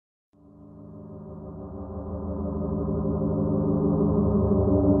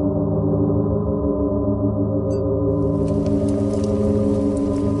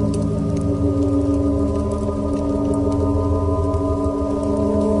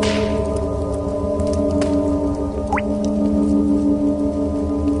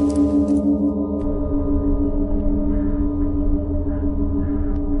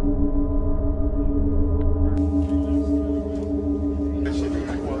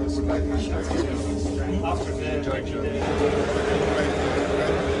I'm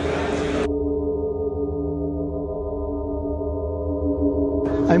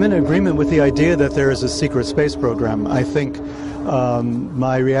in agreement with the idea that there is a secret space program. I think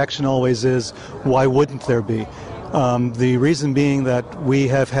my reaction always is, why wouldn't there be? The reason being that we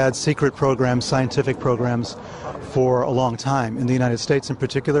have had secret programs, scientific programs, for a long time. In the United States in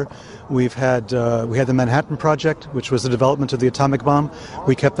particular, we had the Manhattan Project, which was the development of the atomic bomb.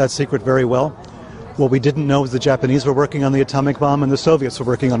 We kept that secret very well. What we didn't know was the Japanese were working on the atomic bomb and the Soviets were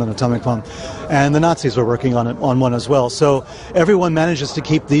working on an atomic bomb. And the Nazis were working on one as well. So everyone manages to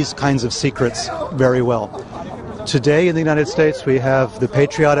keep these kinds of secrets very well. Today in the United States we have the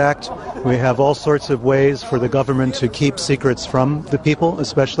Patriot Act. We have all sorts of ways for the government to keep secrets from the people,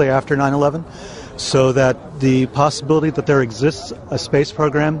 especially after 9/11. So that the possibility that there exists a space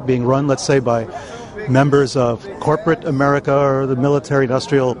program being run, let's say, by members of corporate America or the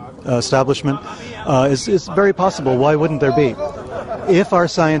military-industrial establishment is very possible. Why wouldn't there be? If our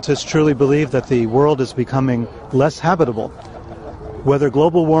scientists truly believe that the world is becoming less habitable, whether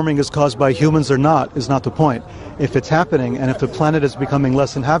global warming is caused by humans or not is not the point. If it's happening and if the planet is becoming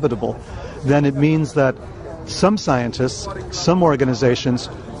less inhabitable, then it means that some scientists, some organizations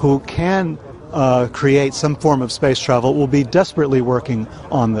who can create some form of space travel will be desperately working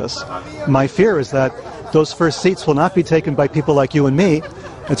on this. My fear is that those first seats will not be taken by people like you and me.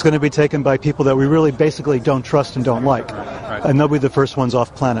 It's going to be taken by people that we really basically don't trust and don't like. Right. And they'll be the first ones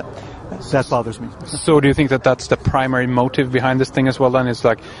off planet. That bothers me. So do you think that that's the primary motive behind this thing as well then? Is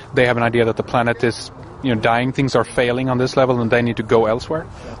like they have an idea that the planet is dying, things are failing on this level and they need to go elsewhere?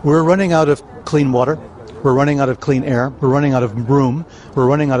 We're running out of clean water. We're running out of clean air. We're running out of room. We're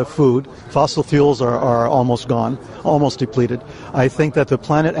running out of food. Fossil fuels are almost gone, almost depleted. I think that the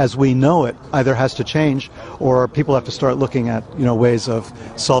planet as we know it either has to change or people have to start looking at ways of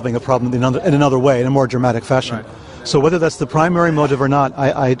solving a problem in another way, in a more dramatic fashion. Right. So whether that's the primary motive or not,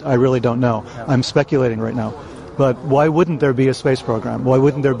 I really don't know. I'm speculating right now. But why wouldn't there be a space program? Why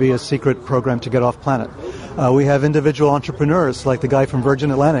wouldn't there be a secret program to get off planet? We have individual entrepreneurs like the guy from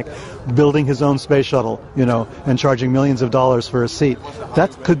Virgin Atlantic building his own space shuttle, and charging millions of dollars for a seat.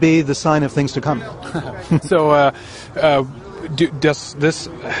 That could be the sign of things to come. So does this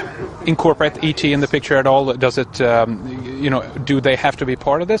incorporate ET in the picture at all? Does it, do they have to be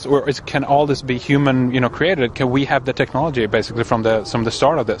part of this? Or can all this be human, created? Can we have the technology basically from the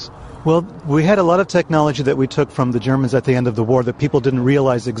start of this? Well, we had a lot of technology that we took from the Germans at the end of the war that people didn't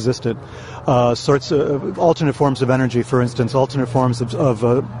realize existed. Sorts of alternate forms of energy, for instance, alternate forms of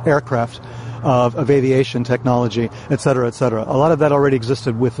aircraft, of aviation technology, et cetera, et cetera. A lot of that already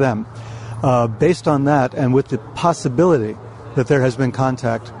existed with them. Based on that and with the possibility that there has been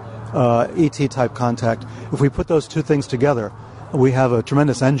contact, ET-type contact, if we put those two things together, we have a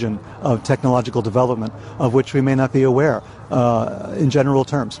tremendous engine of technological development of which we may not be aware in general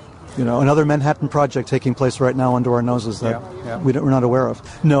terms. Another Manhattan Project taking place right now under our noses that we're not aware of.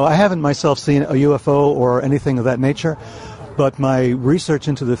 No, I haven't myself seen a UFO or anything of that nature, but my research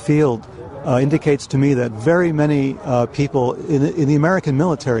into the field indicates to me that very many people in the American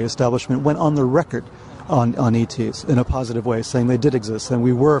military establishment went on the record on ETs in a positive way, saying they did exist, and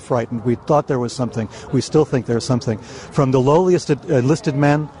we were frightened. We thought there was something. We still think there's something. From the lowliest enlisted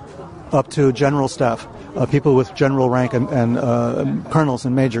men up to general staff, people with general rank and colonels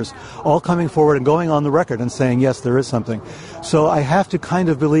and majors, all coming forward and going on the record and saying, yes, there is something. So I have to kind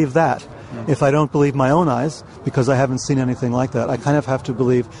of believe that. If I don't believe my own eyes, because I haven't seen anything like that, I kind of have to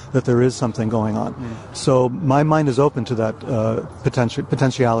believe that there is something going on. So my mind is open to that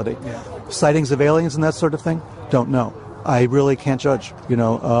potentiality. Sightings of aliens and that sort of thing, don't know. I really can't judge. A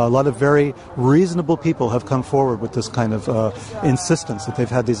lot of very reasonable people have come forward with this kind of insistence that they've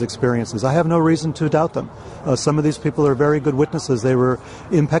had these experiences. I have no reason to doubt them. Some of these people are very good witnesses. They were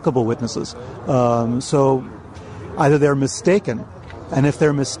impeccable witnesses. So either they're mistaken, and if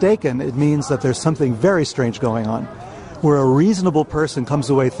they're mistaken, it means that there's something very strange going on, where a reasonable person comes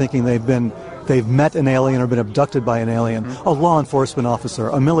away thinking they've met an alien or been abducted by an alien, a law enforcement officer,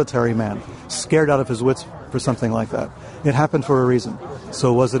 a military man, scared out of his wits for something like that. It happened for a reason.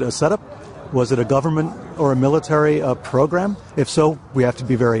 So was it a setup? Was it a government or a military program? If so, we have to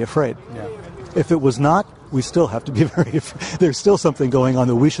be very afraid. If it was not, we still have to be very afraid. There's still something going on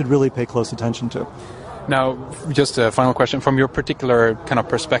that we should really pay close attention to. Now, just a final question. From your particular kind of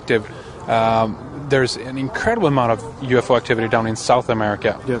perspective, there's an incredible amount of UFO activity down in South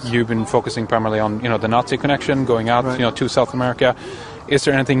America. Yes. You've been focusing primarily on, the Nazi connection, going out, right. To South America. Is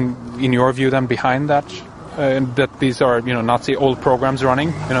there anything, in your view, then, behind that? that these are, Nazi old programs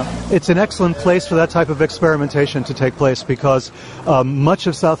running? It's an excellent place for that type of experimentation to take place because much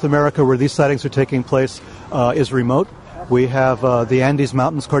of South America where these sightings are taking place is remote. We have the Andes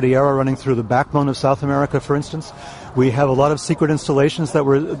Mountains Cordillera running through the backbone of South America, for instance. We have a lot of secret installations that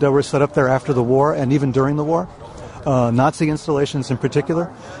were set up there after the war and even during the war. Nazi installations in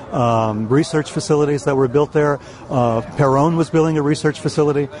particular, research facilities that were built there. Perón was building a research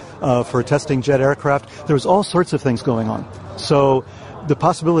facility for testing jet aircraft. There was all sorts of things going on. So the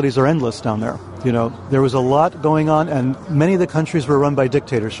possibilities are endless down there. There was a lot going on, and many of the countries were run by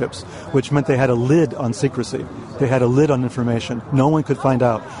dictatorships, which meant they had a lid on secrecy. They had a lid on information. No one could find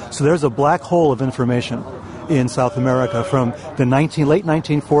out. So there's a black hole of information in South America from the late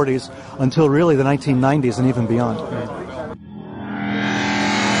 1940s until really the 1990s and even beyond.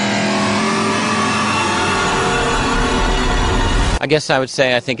 I guess I would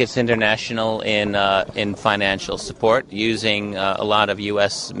say I think it's international in financial support, using a lot of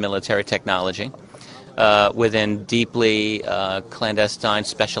U.S. military technology within deeply clandestine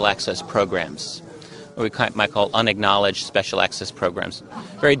special access programs, what we might call unacknowledged special access programs.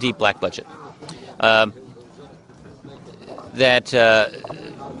 Very deep black budget. My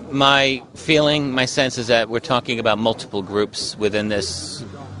sense is that we're talking about multiple groups within this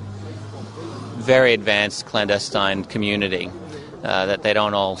very advanced clandestine community that they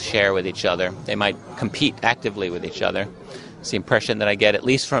don't all share with each other. They might compete actively with each other. It's the impression that I get, at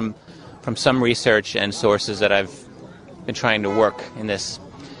least from some research and sources that I've been trying to work in this.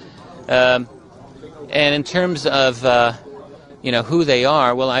 And in terms of who they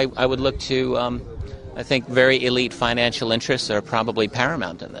are, well, I would look to I think very elite financial interests are probably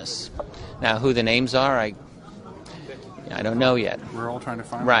paramount in this. Now, who the names are, I don't know yet. We're all trying to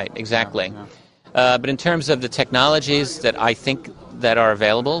find Right, them. exactly. Yeah. But in terms of the technologies that I think that are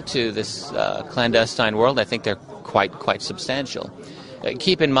available to this clandestine world, I think they're quite substantial.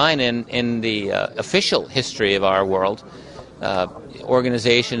 Keep in mind, in the official history of our world,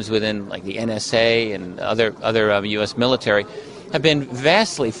 organizations within like the NSA and other U.S. military have been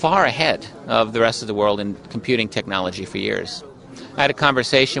vastly far ahead of the rest of the world in computing technology for years. I had a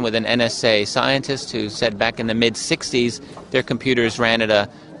conversation with an NSA scientist who said back in the mid-'60s their computers ran at a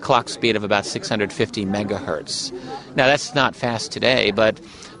clock speed of about 650 megahertz. Now that's not fast today, but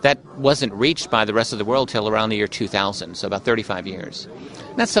that wasn't reached by the rest of the world till around the year 2000, so about 35 years.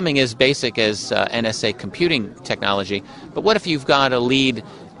 And that's something as basic as NSA computing technology, but what if you've got a lead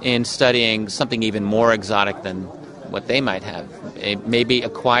in studying something even more exotic than what they might have, maybe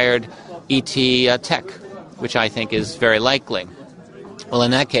acquired ET tech, which I think is very likely. Well,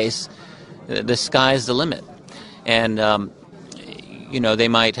 in that case, the sky's the limit. And, they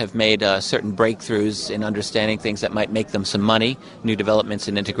might have made certain breakthroughs in understanding things that might make them some money, new developments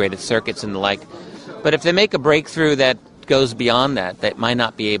in integrated circuits and the like. But if they make a breakthrough that goes beyond that, they might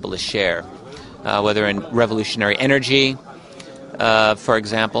not be able to share, whether in revolutionary energy, for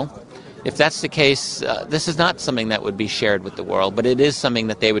example. If that's the case, this is not something that would be shared with the world, but it is something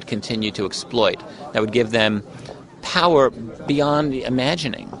that they would continue to exploit, that would give them power beyond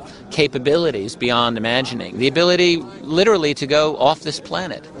imagining, capabilities beyond imagining, the ability literally to go off this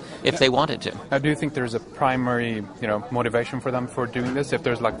planet if they wanted to. Now, do you think there's a primary motivation for them for doing this? If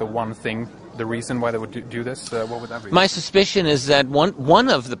there's like the one thing, the reason why they would do this, what would that be? My suspicion is that one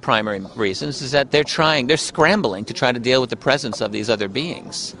of the primary reasons is that they're scrambling to try to deal with the presence of these other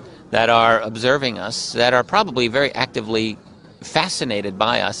beings that are observing us, that are probably very actively fascinated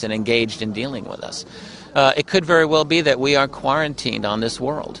by us and engaged in dealing with us. It could very well be that we are quarantined on this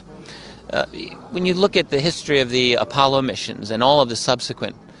world. When you look at the history of the Apollo missions and all of the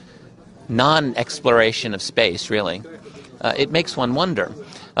subsequent non-exploration of space, really, it makes one wonder.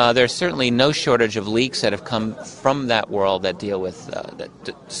 There's certainly no shortage of leaks that have come from that world that deal with, that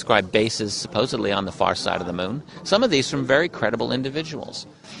describe bases supposedly on the far side of the moon. Some of these from very credible individuals.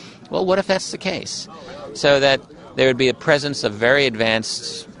 Well, what if that's the case? So that there would be a presence of very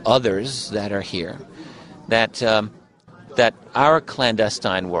advanced others that are here, that our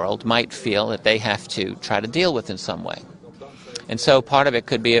clandestine world might feel that they have to try to deal with in some way. And so part of it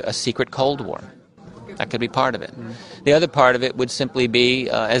could be a secret Cold War. That could be part of it. The other part of it would simply be,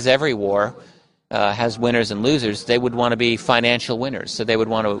 as every war has winners and losers, they would want to be financial winners. So they would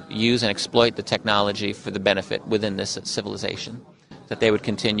want to use and exploit the technology for the benefit within this civilization, that they would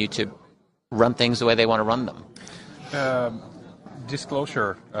continue to run things the way they want to run them.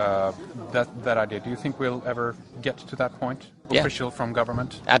 Disclosure, that idea, do you think we'll ever get to that point? Yeah. Official from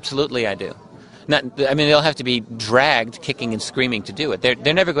government? Absolutely, I do. They'll have to be dragged, kicking and screaming to do it.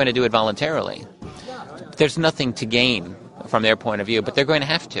 They're never going to do it voluntarily. There's nothing to gain from their point of view, but they're going to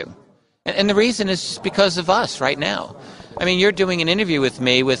have to. And the reason is just because of us right now. I mean, you're doing an interview with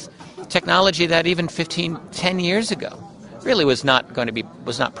me with technology that even 10 years ago really was not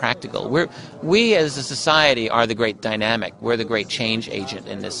practical. We as a society are the great dynamic. We're the great change agent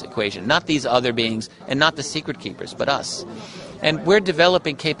in this equation. Not these other beings and not the secret keepers, but us. And we're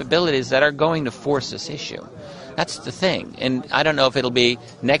developing capabilities that are going to force this issue. That's the thing. And I don't know if it'll be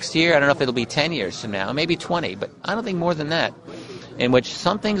next year, I don't know if it'll be 10 years from now, maybe 20, but I don't think more than that, in which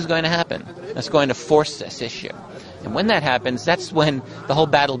something's going to happen that's going to force this issue. And when that happens, that's when the whole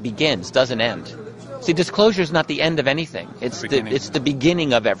battle begins, doesn't end. See, disclosure is not the end of anything. It's the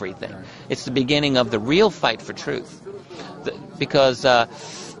beginning of everything. It's the beginning of the real fight for truth. Because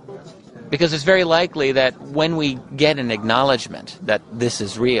it's very likely that when we get an acknowledgement that this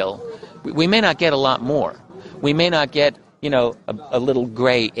is real, we may not get a lot more. We may not get, a little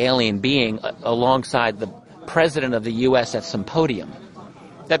gray alien being alongside the president of the U.S. at some podium.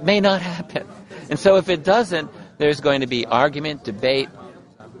 That may not happen. And so if it doesn't, there's going to be argument, debate,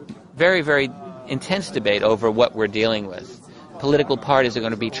 very, very intense debate over what we're dealing with. Political parties are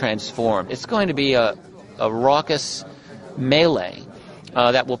going to be transformed. It's going to be a raucous melee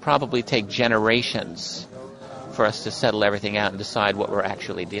that will probably take generations for us to settle everything out and decide what we're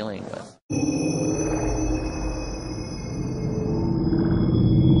actually dealing with.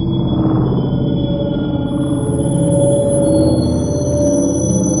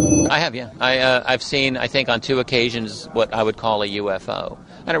 I have, yeah. I've seen, I think, on 2 occasions what I would call a UFO.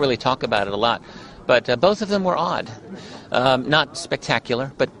 I don't really talk about it a lot, but both of them were odd. Not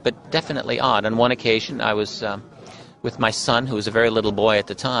spectacular, but definitely odd. On one occasion, I was with my son, who was a very little boy at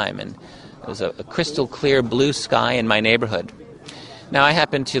the time, and it was a crystal clear blue sky in my neighborhood. Now, I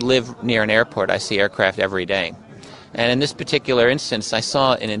happen to live near an airport. I see aircraft every day. And in this particular instance, I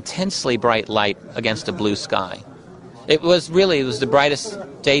saw an intensely bright light against a blue sky. It was the brightest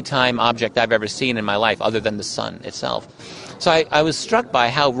daytime object I've ever seen in my life, other than the sun itself. So I was struck by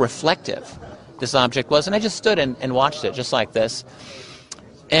how reflective this object was, and I just stood and watched it, just like this.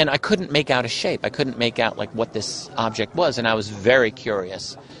 And I couldn't make out a shape. I couldn't make out what this object was, and I was very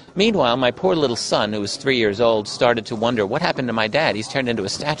curious. Meanwhile, my poor little son, who was 3 years old, started to wonder, what happened to my dad? He's turned into a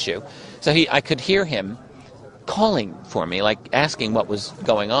statue. So I could hear him calling for me, asking what was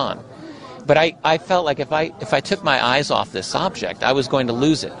going on. But I felt like if I took my eyes off this object, I was going to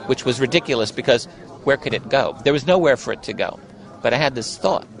lose it, which was ridiculous because where could it go? There was nowhere for it to go. But I had this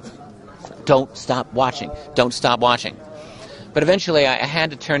thought, don't stop watching, don't stop watching. But eventually I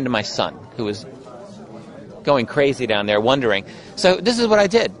had to turn to my son, who was going crazy down there, wondering. So this is what I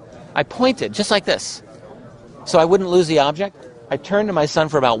did. I pointed, just like this, so I wouldn't lose the object. I turned to my son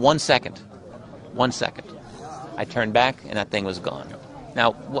for about 1 second. 1 second. I turned back, and that thing was gone.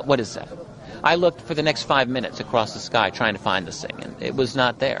 Now, what is that? I looked for the next 5 minutes across the sky trying to find this thing, and it was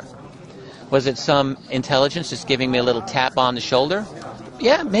not there. Was it some intelligence just giving me a little tap on the shoulder?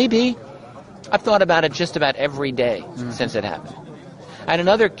 Yeah, maybe. I've thought about it just about every day since it happened. I had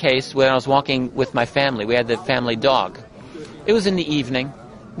another case when I was walking with my family. We had the family dog. It was in the evening,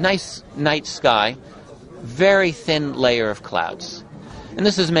 nice night sky, very thin layer of clouds. And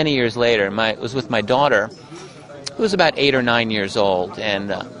this is many years later. It was with my daughter, who was about 8 or 9 years old,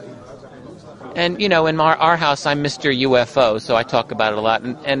 and in our house, I'm Mr. UFO, so I talk about it a lot.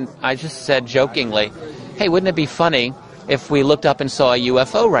 And I just said jokingly, hey, wouldn't it be funny if we looked up and saw a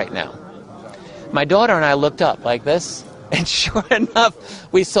UFO right now? My daughter and I looked up like this, and sure enough,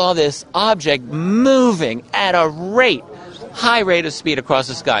 we saw this object moving at a high rate of speed across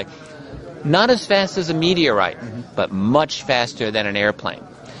the sky. Not as fast as a meteorite, but much faster than an airplane.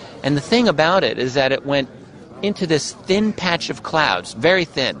 And the thing about it is that it went into this thin patch of clouds, very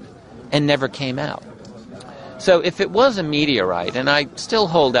thin, and never came out. So if it was a meteorite, and I still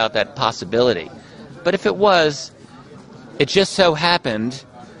hold out that possibility, but if it was, it just so happened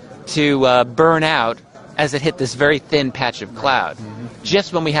to burn out as it hit this very thin patch of cloud,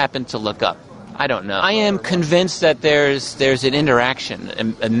 just when we happened to look up. I don't know. I am convinced that there's an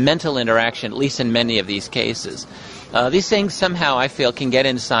interaction, a mental interaction, at least in many of these cases. These things somehow, I feel, can get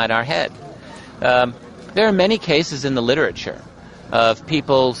inside our head. There are many cases in the literature of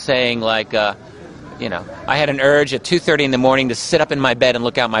people saying, I had an urge at 2:30 in the morning to sit up in my bed and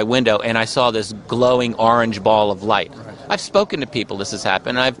look out my window, and I saw this glowing orange ball of light. I've spoken to people this has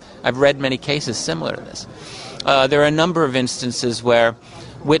happened. I've read many cases similar to this. There are a number of instances where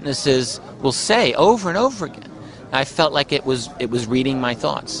witnesses will say over and over again, I felt like it was reading my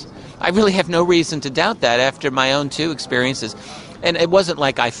thoughts. I really have no reason to doubt that after my own 2 experiences. And it wasn't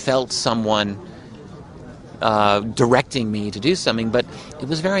like I felt someone directing me to do something, but it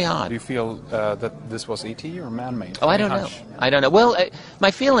was very odd. Do you feel that this was ET or man-made? Oh, I don't know. I don't know. Well,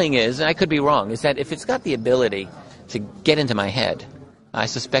 my feeling is, and I could be wrong, is that if it's got the ability to get into my head, I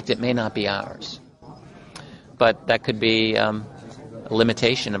suspect it may not be ours. But that could be a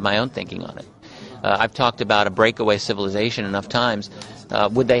limitation of my own thinking on it. I've talked about a breakaway civilization enough times.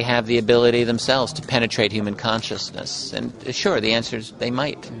 Would they have the ability themselves to penetrate human consciousness? And sure, the answer is they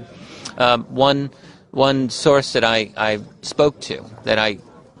might. One source that I spoke to, that I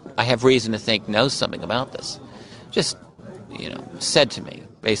have reason to think knows something about this, just said to me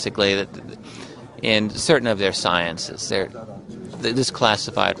basically that in certain of their sciences, this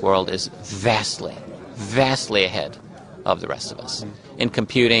classified world is vastly ahead of the rest of us in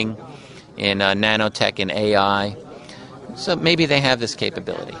computing, in nanotech, in AI. So maybe they have this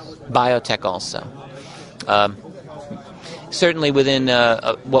capability. Biotech also. Certainly within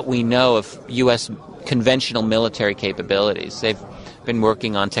what we know of U.S. conventional military capabilities, they've been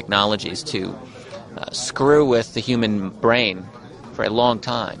working on technologies to screw with the human brain for a long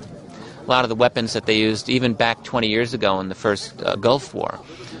time. A lot of the weapons that they used, even back 20 years ago in the first Gulf War,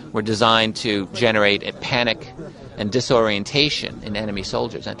 were designed to generate a panic and disorientation in enemy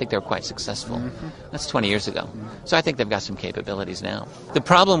soldiers. I think they were quite successful. That's 20 years ago. So I think they've got some capabilities now. The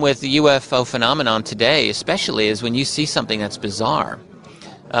problem with the UFO phenomenon today, especially, is when you see something that's bizarre,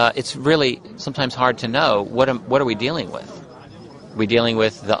 it's really sometimes hard to know what are we dealing with. Are we dealing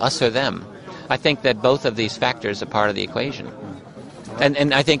with the us or them? I think that both of these factors are part of the equation.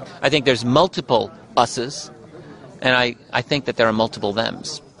 And I think there's multiple us's, and I think that there are multiple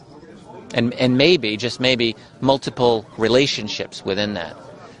thems. And maybe, just maybe, multiple relationships within that.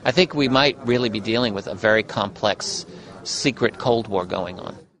 I think we might really be dealing with a very complex, secret Cold War going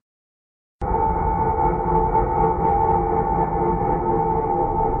on.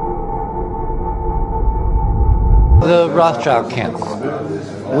 The Rothschild camp,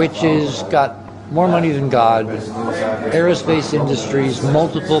 which has got more money than God, aerospace industries,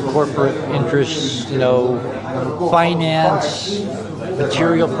 multiple corporate interests, finance,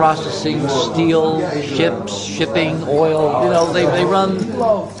 material processing, steel, ships, shipping, oil, they run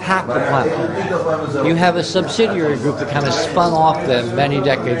half the planet. You have a subsidiary group that kind of spun off them many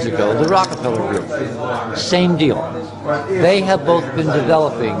decades ago, the Rockefeller Group. Same deal. They have both been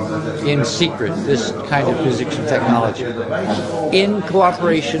developing in secret this kind of physics and technology in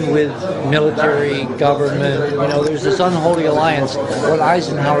cooperation with military, government. There's this unholy alliance, what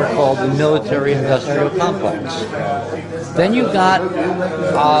Eisenhower called the military-industrial complex. Then you've got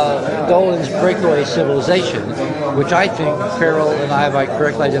Dolan's breakaway civilization, which I think Farrell and I have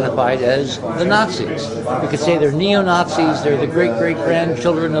correctly identified as the Nazis. We could say they're neo-Nazis, they're the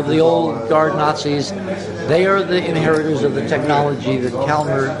great-great-grandchildren of the old guard Nazis. They are the inheritors of the technology that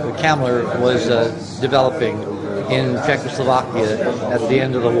Kamler was developing in Czechoslovakia at the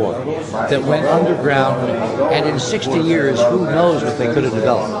end of the war, that went underground, and in 60 years, who knows what they could have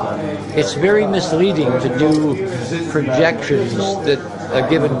developed. It's very misleading to do projections that a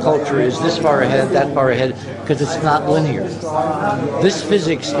given culture is this far ahead, that far ahead, because it's not linear. This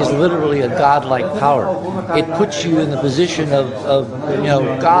physics is literally a godlike power. It puts you in the position of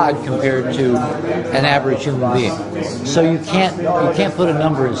God compared to an average human being. So you can't put a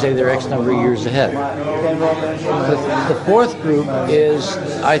number and say they're X number of years ahead. The fourth group is,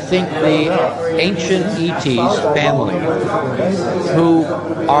 I think, the ancient ETs family, who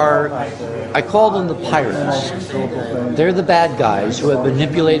are, I call them the pirates. They're the bad guys who have been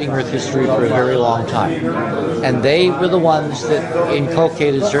manipulating Earth history for a very long time. And they were the ones that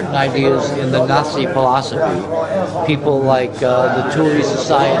inculcated certain ideas in the Nazi philosophy. People like the Thule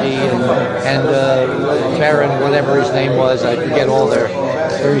Society and Baron, whatever his name was, I forget all their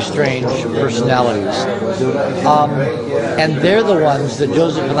very strange personalities. And they're the ones that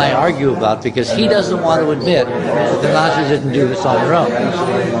Joseph and I argue about, because he doesn't want to admit that the Nazis didn't do this on their own.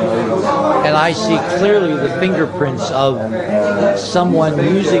 And I see clearly the fingerprints of someone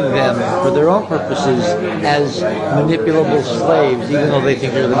using them for their own purposes as manipulable slaves, even though they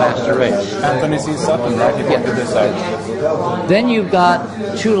think they're the master race. Anthony C. Sutton, right? He pointed this out. Then you've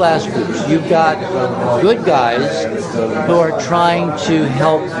got two last groups. You've got good guys who are trying to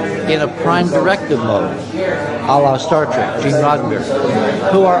help in a prime directive mode, a la Star Trek, Gene Roddenberry,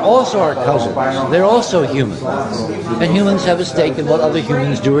 who are also our cousins. They're also human. And humans have a stake in what other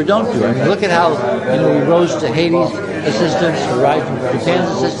humans do or don't do. I mean, look at how we rose to Hades' assistance, or rise to Japan's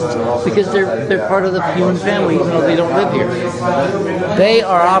assistance, because they're part of the human family, even though they don't live here. They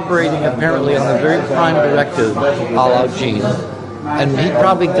are operating apparently on the very prime directive, a la Gene, And he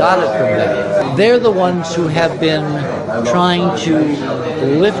probably got it from them. They're the ones who have been trying to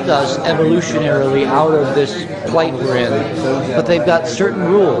lift us evolutionarily out of this plight we're in. But they've got certain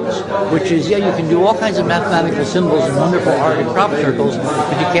rules, which is, yeah, you can do all kinds of mathematical symbols and wonderful art and crop circles,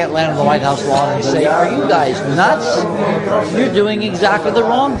 but you can't land on the White House lawn and say, are you guys nuts? You're doing exactly the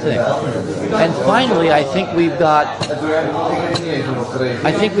wrong thing. And finally, I think we've got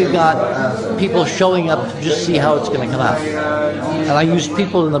people showing up to just see how it's going to come out. And I use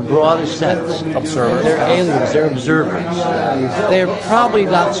people in the broadest sense. Observers. They're aliens. They're observers. They're probably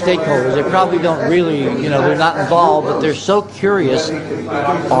not stakeholders. They probably don't really, they're not involved, but they're so curious.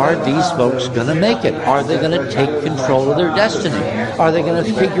 Are these folks going to make it? Are they going to take control of their destiny? Are they going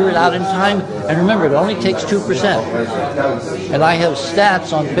to figure it out in time? And remember, it only takes 2%. And I have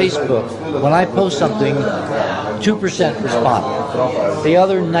stats on Facebook. When I post something, 2% respond. The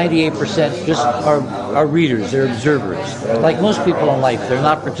other 98% just are readers, they're observers. Like most people in life, they're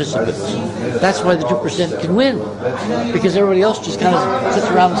not participants. That's why the 2% can win. Because everybody else just kind of sits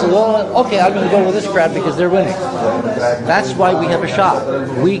around and says, oh, okay, I'm going to go with this crowd because they're winning. That's why we have a shot.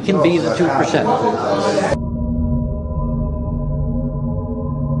 We can be the 2%.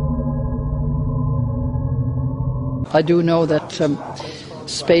 I do know that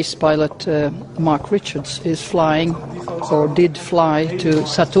space pilot Mark Richards is flying, or did fly, to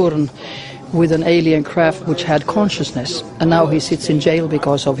Saturn with an alien craft which had consciousness, and now he sits in jail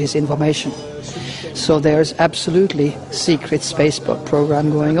because of his information. So there's absolutely secret space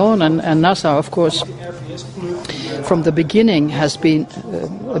program going on, and NASA, of course, from the beginning has been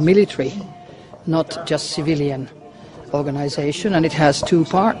a military, not just civilian organization, and it has two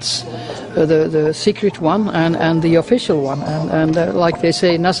parts, the secret one and the official one, and like they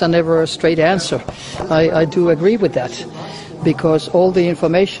say, NASA never a straight answer. I do agree with that, because all the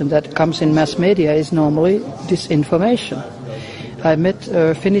information that comes in mass media is normally disinformation. I met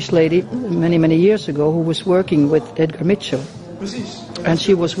a Finnish lady many years ago who was working with Edgar Mitchell, and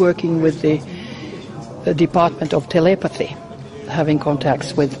she was working with the Department of Telepathy, having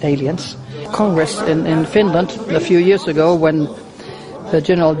contacts with aliens. Congress in Finland a few years ago, when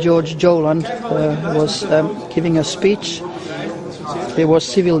General George Joland was giving a speech. It was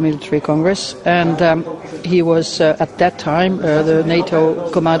civil-military Congress, and he was at that time the NATO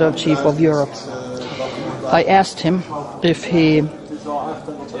Commander-in-Chief of Europe. I asked him if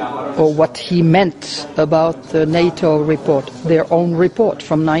what he meant about the NATO report, their own report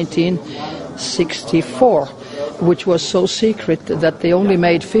from 1964. Which was so secret that they only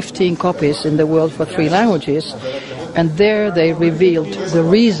made 15 copies in the world for 3 languages, and there they revealed the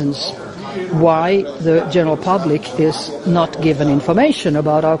reasons why the general public is not given information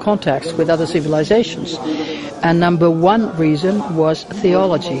about our contacts with other civilizations. And number 1 reason was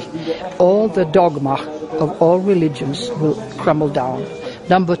theology. All the dogma of all religions will crumble down.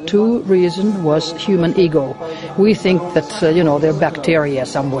 Number 2 reason was human ego. We think that, there are bacteria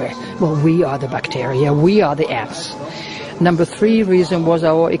somewhere. Well, we are the bacteria. We are the ants. Number 3 reason was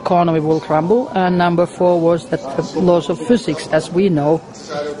our economy will crumble. And number 4 was that the laws of physics, as we know,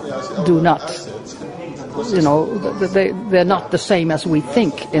 do not, they're not the same as we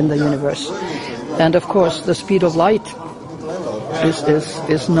think in the universe. And of course, the speed of light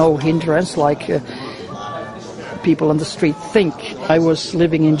is no hindrance like people on the street think. I was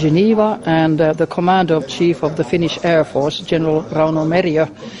living in Geneva, and the Commander-in-Chief of the Finnish Air Force, General Rauno Meriö,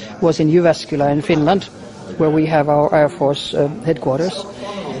 was in Jyväskylä in Finland, where we have our Air Force headquarters.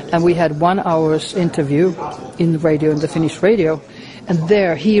 And we had 1 hour's interview in the Finnish radio, and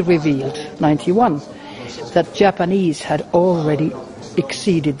there he revealed, 91, that Japanese had already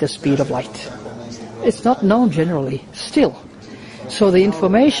exceeded the speed of light. It's not known generally, still. So the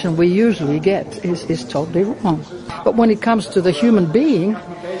information we usually get is totally wrong. But when it comes to the human being,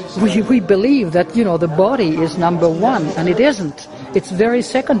 we believe that, the body is number 1, and it isn't. It's very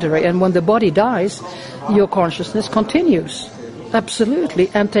secondary, and when the body dies, your consciousness continues, absolutely,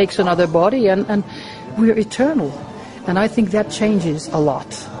 and takes another body, and we're eternal. And I think that changes a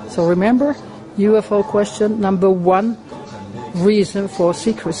lot. So remember, UFO question number 1 reason for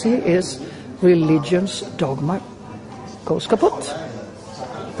secrecy is religion's dogma goes kaput.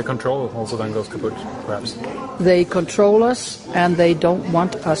 The control also then goes kaput, perhaps. They control us, and they don't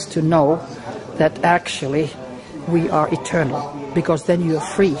want us to know that actually we are eternal, because then you're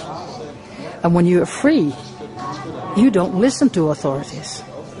free. And when you're free, you don't listen to authorities.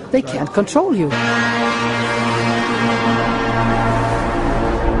 They can't control you.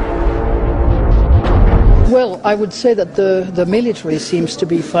 Well, I would say that the military seems to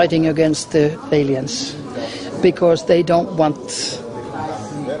be fighting against the aliens, because they don't want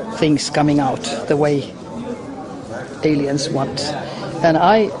things coming out the way aliens want. And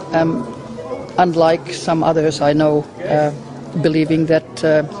I am, unlike some others I know, believing that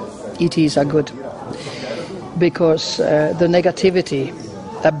ETs are good. Because the negativity,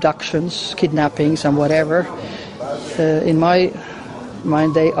 abductions, kidnappings and whatever, in my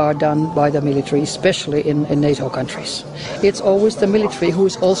mind they are done by the military, especially in NATO countries. It's always the military who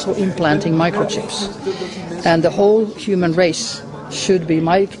is also implanting microchips. And the whole human race should be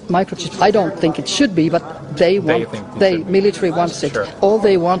microchips. I don't think it should be, but military wants it. Sure. All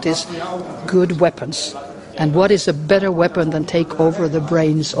they want is good weapons. And what is a better weapon than take over the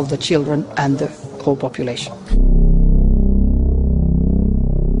brains of the children and the whole population?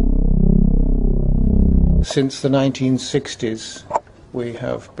 Since the 1960s, we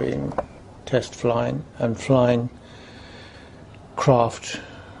have been test flying and flying craft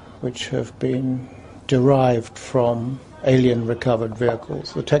which have been derived from alien recovered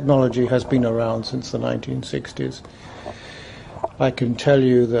vehicles. The technology has been around since the 1960s. I can tell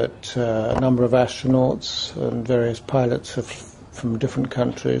you that a number of astronauts and various pilots from different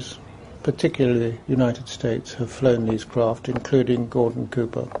countries, particularly the United States, have flown these craft, including Gordon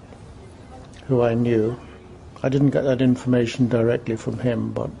Cooper, who I knew. I didn't get that information directly from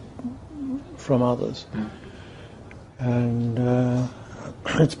him, but from others. And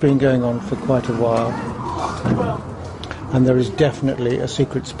it's been going on for quite a while. And there is definitely a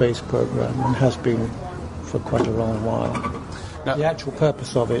secret space program, and has been for quite a long while. Now, the actual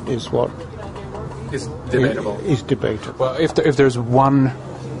purpose of it is what is debatable. Is debatable. Well, if there's one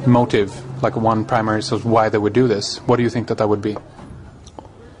motive, like one primary source, why they would do this, what do you think that would be?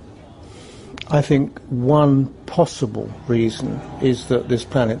 I think one possible reason is that this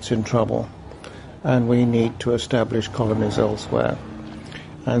planet's in trouble and we need to establish colonies elsewhere.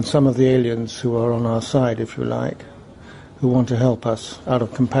 And some of the aliens who are on our side, if you like, who want to help us out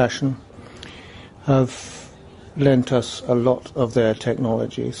of compassion, have lent us a lot of their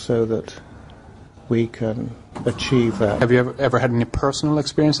technology so that we can achieve that. Have you ever had any personal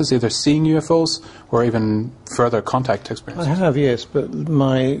experiences, either seeing UFOs or even further contact experiences? I have, yes, but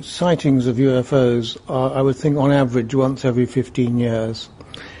my sightings of UFOs are, I would think, on average once every 15 years.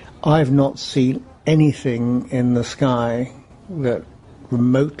 I've not seen anything in the sky that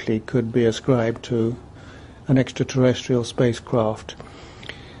remotely could be ascribed to an extraterrestrial spacecraft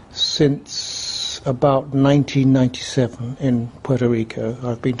since about 1997 in Puerto Rico.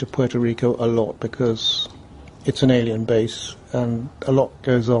 I've been to Puerto Rico a lot because it's an alien base and a lot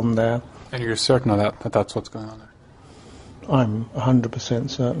goes on there. And you're certain of that that's what's going on there? I'm 100%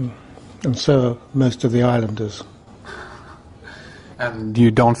 certain. And so are most of the islanders. And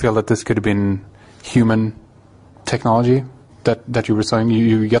you don't feel that this could have been human technology that you were saying?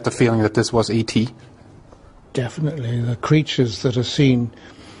 You get the feeling that this was ET? Definitely. The creatures that are seen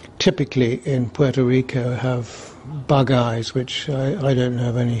typically in Puerto Rico have bug eyes, which I don't know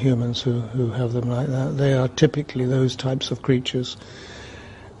of any humans who have them like that. They are typically those types of creatures.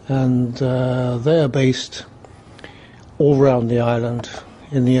 And they are based all around the island,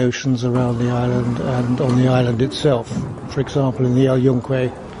 in the oceans around the island, and on the island itself. For example, in the El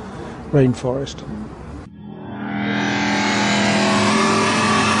Yunque rainforest.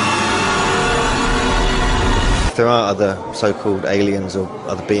 If there are other so-called aliens or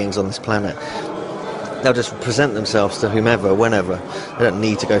other beings on this planet, they'll just present themselves to whomever, whenever. They don't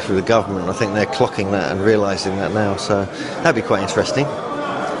need to go through the government. I think they're clocking that and realising that now, so that'd be quite interesting.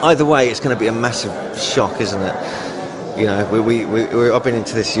 Either way, it's going to be a massive shock, isn't it? You know, I've been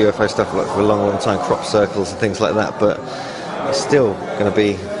into this UFO stuff for a long, long time, crop circles and things like that, but it's still going to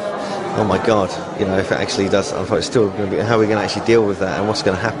be, oh my God, you know, if it actually does, it's still going to be, how are we going to actually deal with that and what's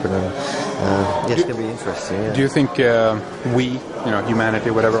going to happen? And yeah, it's going to be interesting. Yeah. Do you think we,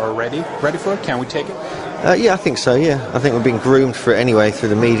 humanity, whatever, are ready for it? Can we take it? Yeah, I think so, yeah. I think we're being groomed for it anyway through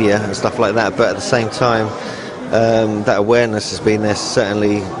the media and stuff like that, but at the same time, that awareness has been there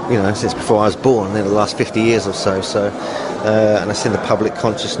certainly, since before I was born, in the last 50 years or so. And it's in the public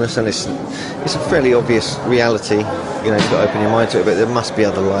consciousness, and it's a fairly obvious reality. You've got to open your mind to it, but there must be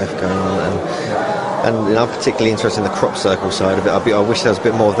other life going on. And I'm particularly interested in the crop circle side of it. I wish there was a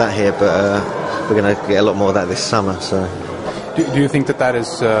bit more of that here, but we're going to get a lot more of that this summer. So, do you think that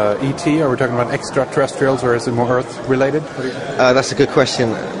is ET? Are we talking about extraterrestrials, or is it more Earth-related? That's a good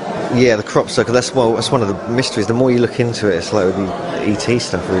question. Yeah, the crop circle, that's one of the mysteries. The more you look into it, it's like with the ET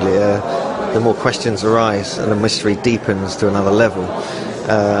stuff, really. The more questions arise and the mystery deepens to another level.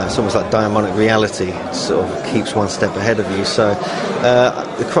 It's almost like daimonic reality. It sort of keeps one step ahead of you. So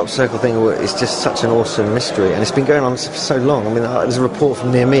the crop circle thing is just such an awesome mystery, and it's been going on for so long. I mean, there's a report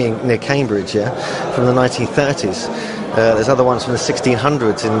from near Cambridge, from the 1930s. There's other ones from the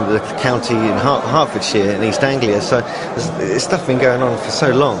 1600s in the county in Hertfordshire in East Anglia. So there's stuff been going on for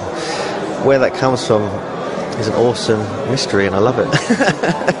so long. Where that comes from is an awesome mystery, and I love it.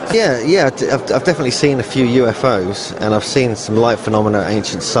 yeah, I've definitely seen a few UFOs, and I've seen some light phenomena at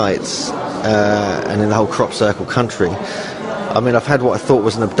ancient sites, and in the whole crop circle country. I mean, I've had what I thought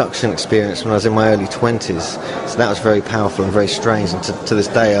was an abduction experience when I was in my early 20s, so that was very powerful and very strange, and to this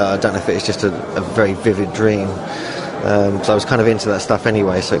day I don't know if it's just a very vivid dream. So I was kind of into that stuff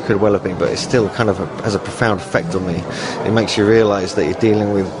anyway, so it could well have been, but it still kind of has a profound effect on me. It makes you realise that you're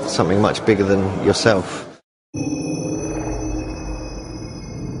dealing with something much bigger than yourself.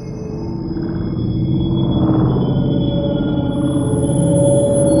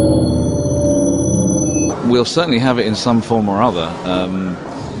 We'll certainly have it in some form or other.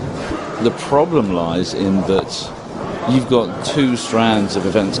 The problem lies in that you've got two strands of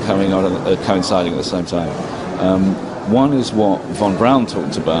events coming on, coinciding at the same time. One is what von Braun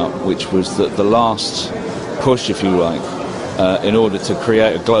talked about, which was that the last push, if you like, in order to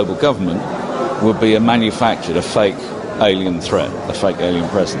create a global government would be a manufactured, a fake alien threat, a fake alien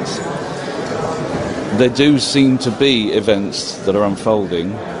presence. There do seem to be events that are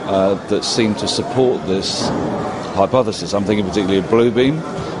unfolding that seem to support this hypothesis. I'm thinking particularly of blue beam.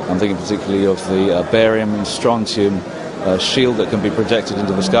 I'm thinking particularly of the barium and strontium shield that can be projected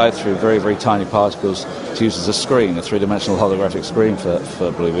into the sky through very, very tiny particles to use as a screen, a three-dimensional holographic screen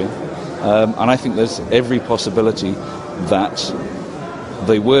for blue beam. And I think there's every possibility that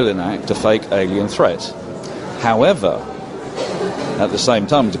they will enact a fake alien threat. However, at the same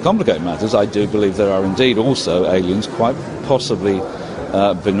time, to complicate matters, I do believe there are indeed also aliens, quite possibly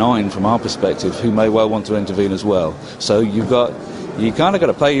benign from our perspective, who may well want to intervene as well. So you kind of got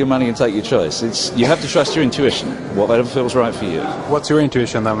to pay your money and take your choice. You have to trust your intuition, whatever feels right for you. What's your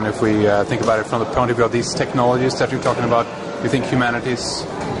intuition then, if we think about it from the point of view of these technologies that you're talking about? Do you think humanity's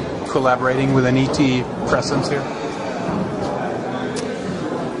collaborating with an ET presence here?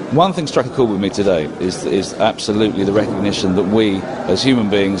 One thing struck a chord with me today is absolutely the recognition that we, as human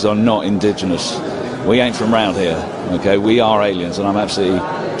beings, are not indigenous. We ain't from round here, okay? We are aliens, and I'm absolutely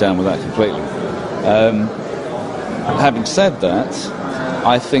down with that completely. Having said that,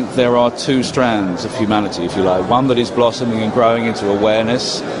 I think there are two strands of humanity, if you like. One that is blossoming and growing into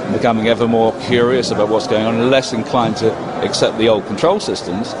awareness, becoming ever more curious about what's going on, and less inclined to accept the old control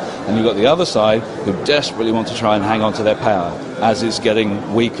systems. And you've got the other side who desperately want to try and hang on to their power as it's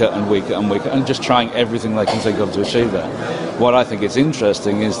getting weaker and weaker and weaker, and just trying everything they can think of to achieve that. What I think is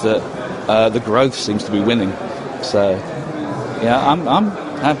interesting is that the growth seems to be winning. So, yeah, I'm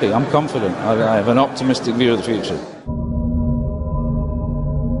happy, I'm confident. I have an optimistic view of the future.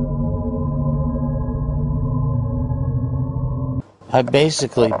 I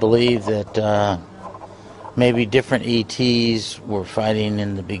basically believe that maybe different ETs were fighting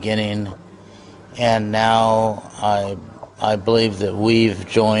in the beginning, and now I believe that we've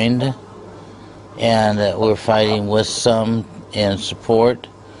joined and that we're fighting with some in support.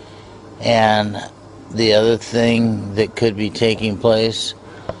 And the other thing that could be taking place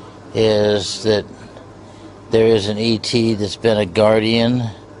is that there is an ET that's been a guardian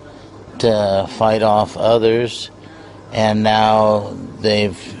to fight off others, and now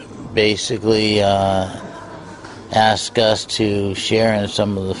they've basically asked us to share in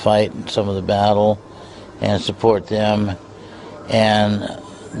some of the fight and some of the battle and support them, and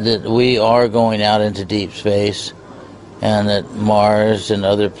that we are going out into deep space, and that Mars and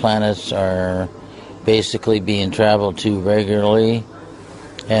other planets are basically being traveled to regularly,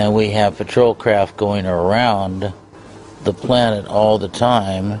 and we have patrol craft going around the planet all the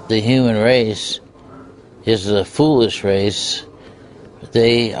time. The human race is a foolish race.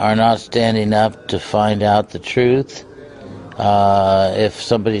 They are not standing up to find out the truth. If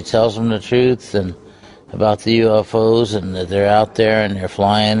somebody tells them the truth and about the UFOs and that they're out there and they're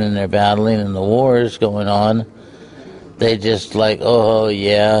flying and they're battling and the war is going on, they just like, oh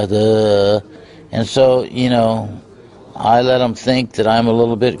yeah, duh. And so, I let them think that I'm a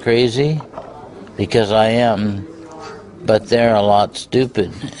little bit crazy, because I am, but they're a lot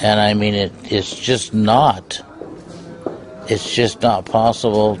stupid. And I mean, it's just not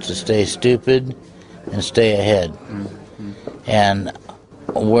possible to stay stupid and stay ahead. And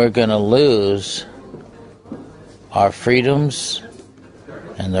we're going to lose our freedoms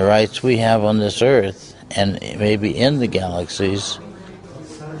and the rights we have on this earth and maybe in the galaxies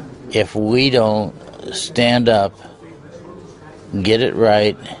if we don't stand up get it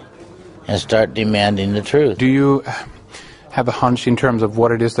right, and start demanding the truth. Do you have a hunch in terms of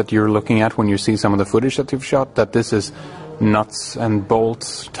what it is that you're looking at when you see some of the footage that you've shot, that this is nuts and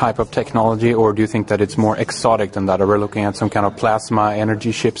bolts type of technology, or do you think that it's more exotic than that? Or we're looking at some kind of plasma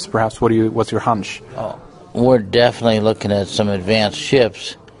energy ships, perhaps? What's your hunch? We're definitely looking at some advanced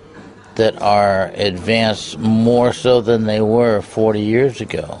ships that are advanced more so than they were 40 years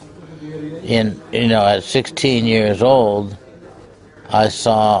ago. At 16 years old, I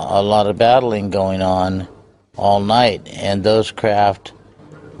saw a lot of battling going on all night, and those craft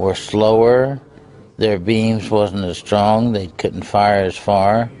were slower, their beams wasn't as strong, they couldn't fire as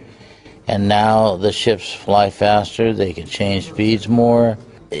far, and now the ships fly faster, they can change speeds more.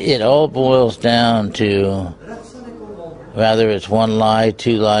 It all boils down to whether it's one lie,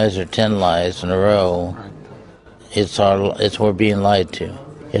 2 lies, or 10 lies in a row. It's we're being lied to.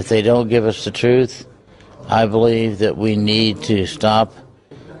 If they don't give us the truth, I believe that we need to stop,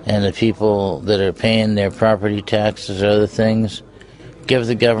 and the people that are paying their property taxes or other things, give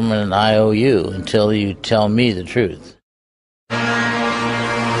the government an IOU until you tell me the truth.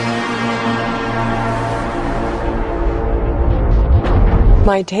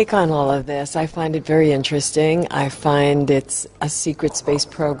 My take on all of this, I find it very interesting. I find it's a secret space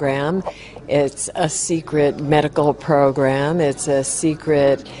program. It's a secret medical program. It's a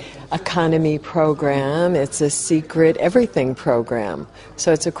secret economy program. It's a secret everything program.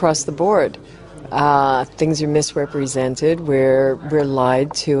 So it's across the board. Things are misrepresented. We're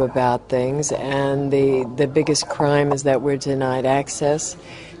lied to about things. And the biggest crime is that we're denied access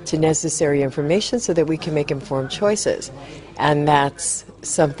to necessary information so that we can make informed choices. And that's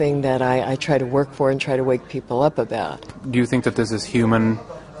something that I try to work for and try to wake people up about. Do you think that this is human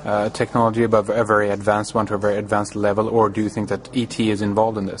technology above a very advanced one to a very advanced level, or do you think that ET is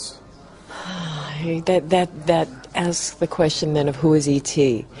involved in this? That asks the question then of who is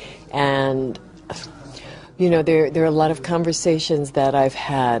ET. And, there are a lot of conversations that I've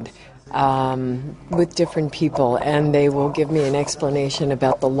had with different people, and they will give me an explanation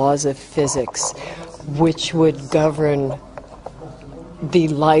about the laws of physics which would govern the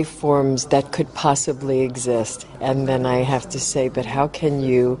life forms that could possibly exist. And then I have to say, but how can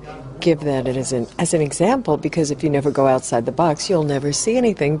you give that as an example? Because if you never go outside the box, you'll never see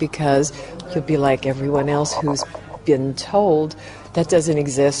anything, because you'll be like everyone else who's been told that doesn't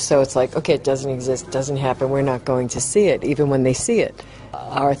exist. So it's like, okay, it doesn't exist, doesn't happen, we're not going to see it, even when they see it.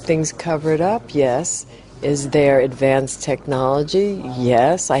 Are things covered up? Yes. Is there advanced technology?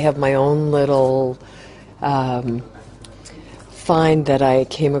 Yes. I have my own little find that I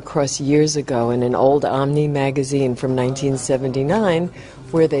came across years ago in an old Omni magazine from 1979,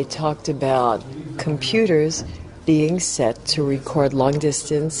 where they talked about computers being set to record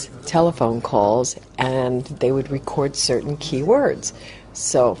long-distance telephone calls, and they would record certain keywords.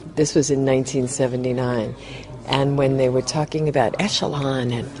 So this was in 1979. And when they were talking about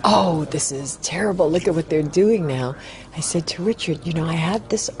echelon and, oh, this is terrible, look at what they're doing now, I said to Richard, I had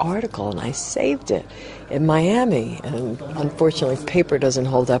this article and I saved it in Miami. And unfortunately, paper doesn't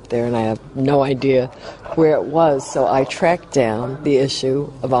hold up there, and I have no idea where it was. So I tracked down the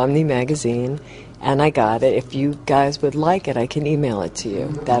issue of Omni magazine, and I got it. If you guys would like it, I can email it to you,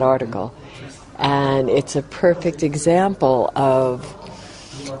 that article. And it's a perfect example of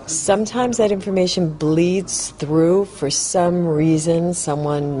sometimes that information bleeds through for some reason.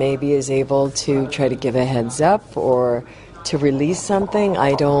 Someone maybe is able to try to give a heads up or to release something.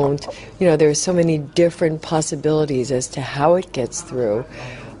 I don't, there are so many different possibilities as to how it gets through.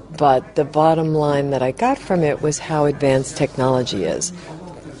 But the bottom line that I got from it was how advanced technology is.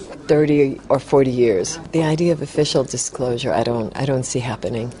 30 or 40 years. The idea of official disclosure, I don't see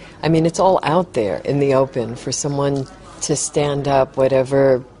happening. I mean, it's all out there in the open for someone to stand up,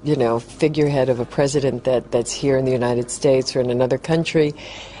 whatever, figurehead of a president that's here in the United States or in another country.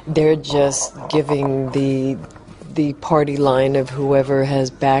 They're just giving the party line of whoever has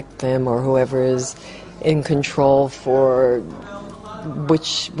backed them or whoever is in control for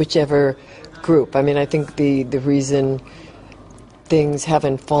whichever group. I mean, I think the reason things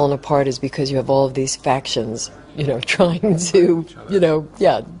haven't fallen apart is because you have all of these factions, trying to,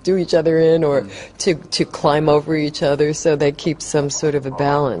 do each other in or to climb over each other, so they keep some sort of a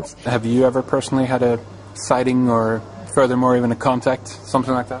balance. Have you ever personally had a sighting or furthermore even a contact,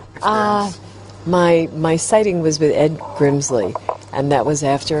 something like that? My sighting was with Ed Grimsley, and that was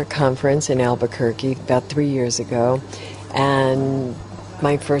after a conference in Albuquerque about 3 years ago, and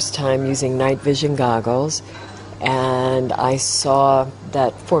my first time using night vision goggles. And I saw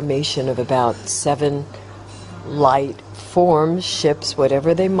that formation of about 7 light forms, ships,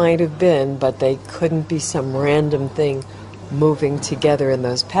 whatever they might have been, but they couldn't be some random thing moving together in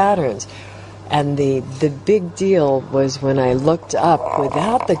those patterns. And the big deal was when I looked up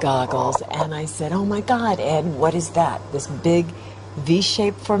without the goggles and I said, oh my God, Ed, what is that? This big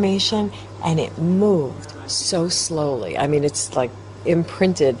V-shaped formation, and it moved so slowly. I mean, it's like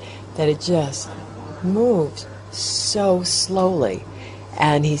imprinted that it just moved so slowly.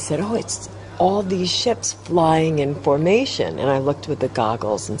 And he said, oh, it's all these ships flying in formation. And I looked with the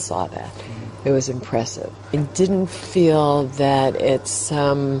goggles and saw that. It was impressive. I didn't feel that it's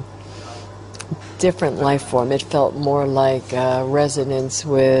some different life form. It felt more like a resonance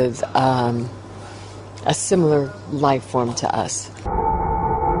with a similar life form to us.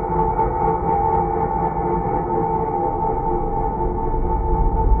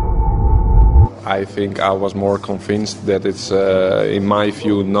 I think I was more convinced that it's, in my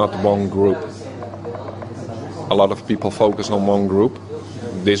view, not one group. A lot of people focus on one group.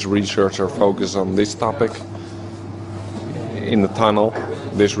 This researcher focuses on this topic in the tunnel.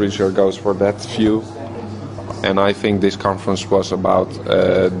 This researcher goes for that view. And I think this conference was about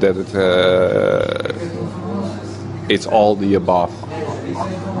that it's all the above.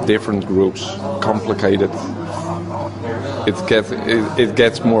 Different groups, complicated. It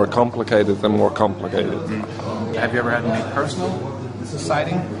gets more complicated and more complicated. Have you ever had any personal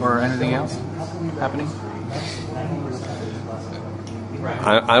sighting or anything else happening?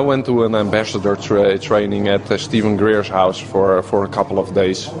 I went to an ambassador training at Stephen Greer's house for a couple of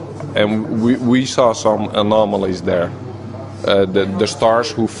days, and we saw some anomalies there. The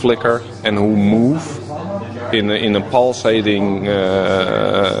stars who flicker and who move in a pulsating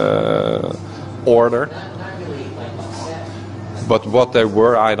order. But what they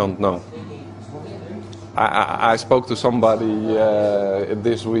were, I don't know. I spoke to somebody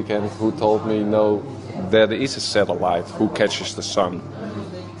this weekend who told me, no, there is a satellite who catches the sun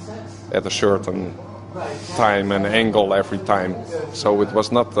at a certain time and angle every time. So it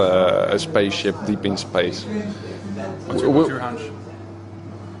was not a spaceship deep in space. What's your hunch?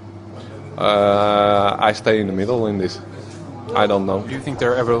 I stay in the middle in this. I don't know. Do you think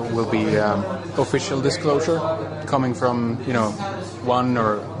there ever will be official disclosure coming from, one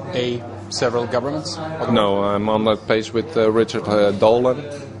or several governments? No, I'm on that page with Richard Dolan.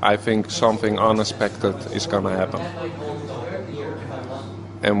 I think something unexpected is going to happen.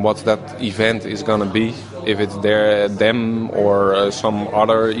 And what that event is going to be, if it's them or some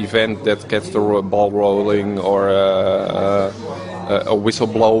other event that gets the ball rolling, or a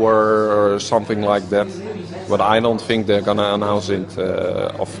whistleblower or something like that. But I don't think they're going to announce it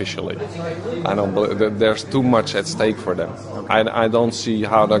officially. I don't believe there's too much at stake for them. I don't see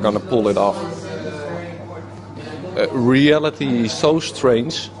how they're going to pull it off. Reality is so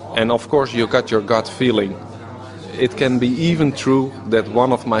strange, and of course you got your gut feeling. It can be even true that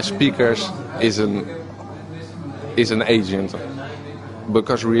one of my speakers is an agent,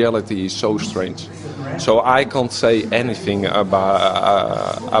 because reality is so strange. So I can't say anything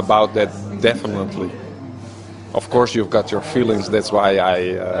about that definitely. Of course you've got your feelings, that's why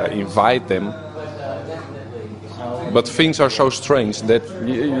I invite them. But things are so strange that,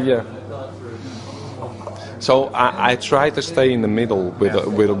 yeah. So I try to stay in the middle with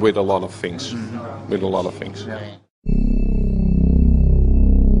a lot of things. With a lot of things. Yeah.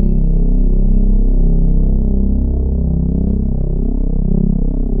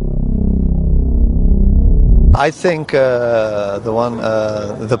 I think the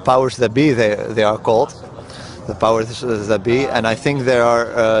powers that be, they are called. The powers that be, and I think there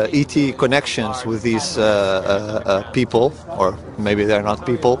are ET connections with these people, or maybe they're not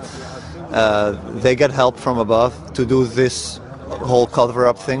people. They get help from above to do this whole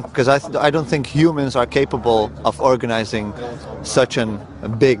cover-up thing, because I don't think humans are capable of organizing such a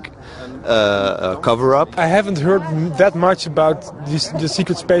big cover-up. I haven't heard that much about the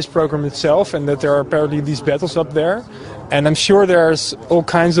secret space program itself, and that there are apparently these battles up there. And I'm sure there's all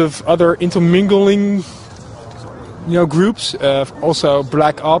kinds of other intermingling groups, also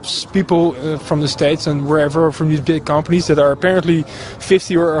black ops people from the States and wherever, from these big companies that are apparently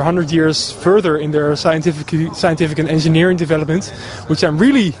 50 or 100 years further in their scientific and engineering development, which I'm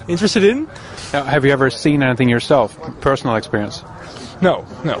really interested in. Now, have you ever seen anything yourself, personal experience? No.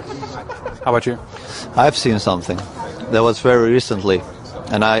 How about you? I've seen something that was very recently,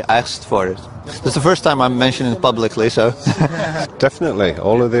 and I asked for it. It's the first time I'm mentioning it publicly, so... Definitely,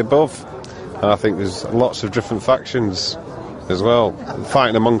 all of the above. I think there's lots of different factions as well,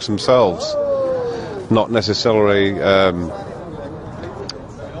 fighting amongst themselves. Not necessarily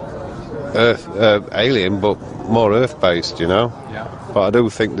alien, but more Earth-based, Yeah. But I do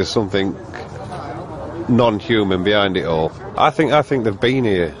think there's something non-human behind it all. I think they've been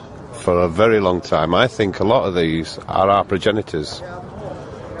here for a very long time. I think a lot of these are our progenitors.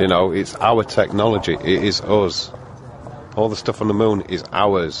 You know, it's our technology. It is us. All the stuff on the moon is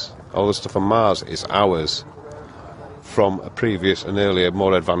ours. All the stuff on Mars is ours. From a previous and earlier,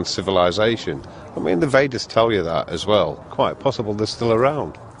 more advanced civilization. I mean, the Vedas tell you that as well. Quite possible they're still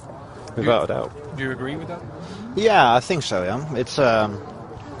around, without a doubt. Do you agree with that? Yeah, I think so, yeah. It's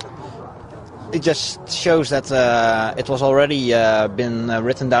it just shows that it was already been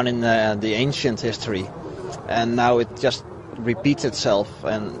written down in the ancient history, and now it just repeats itself,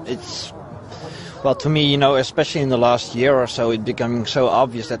 and it's, well, to me, you know, especially in the last year or so, it's becoming so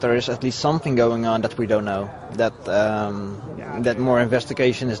obvious that there is at least something going on that we don't know, that more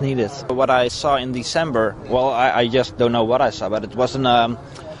investigation is needed. What I saw in December, well, I just don't know what I saw, but it wasn't a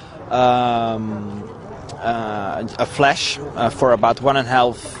flash for about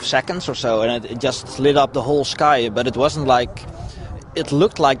 1.5 seconds or so, and it just lit up the whole sky, but it wasn't like, it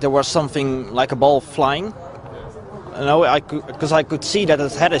looked like there was something like a ball flying. You know, because I could see that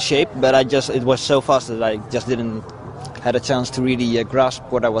it had a shape, but it was so fast that I just didn't had a chance to really grasp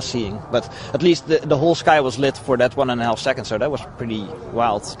what I was seeing. But at least the whole sky was lit for that 1.5 seconds, so that was pretty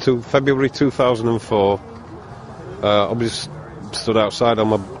wild. To February 2004, I was stood outside on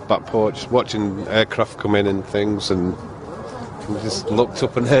my back porch watching aircraft come in and things, and just looked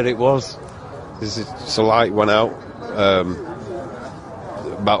up and there it was. So light went out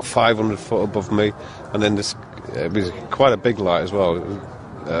about 500 foot above me, and then it was quite a big light as well. It was,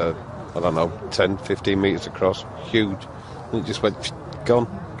 I don't know, 10, 15 metres across, huge. And it just went, gone.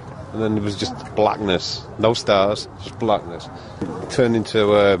 And then it was just blackness, no stars, just blackness. It turned into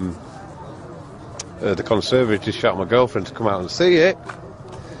the conservatory to shout at my girlfriend to come out and see it.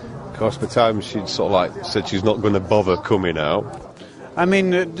 Of course, by the time she'd sort of like said she's not going to bother coming out. I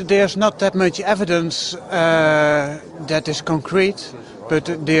mean, there's not that much evidence that is concrete,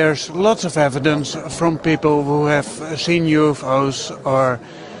 but there's lots of evidence from people who have seen UFOs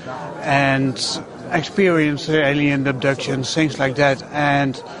and experienced alien abductions, things like that,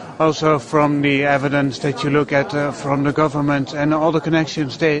 and also from the evidence that you look at from the government and all the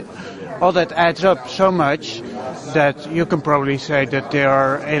connections, all that adds up so much that you can probably say that there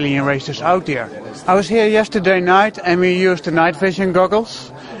are alien races out there. I was here yesterday night and we used the night vision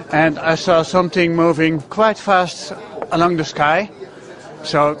goggles, and I saw something moving quite fast along the sky.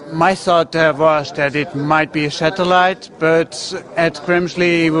 So my thought was that it might be a satellite, but Ed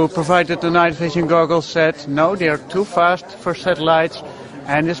Grimsley, who provided the night vision goggles, said no, they're too fast for satellites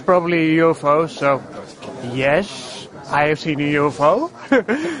and it's probably a UFO. So yes, I have seen a UFO,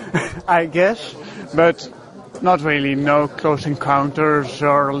 I guess, but not really, no close encounters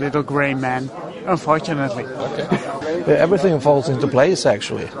or little grey man, unfortunately. Okay. Everything falls into place,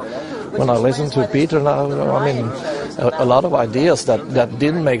 actually. When I listen to Peter now, I mean, a lot of ideas that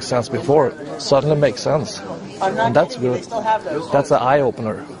didn't make sense before suddenly make sense. And that's good. That's an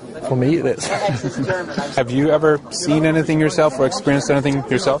eye-opener. For me, it is. Have you ever seen anything yourself or experienced anything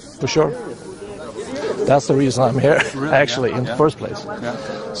yourself? For sure. That's the reason I'm here, actually, in the first place. Yeah.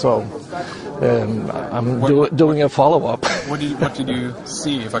 So, I'm doing a follow-up. What did you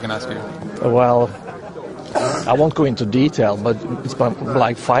see, if I can ask you? Well, I won't go into detail, but it's been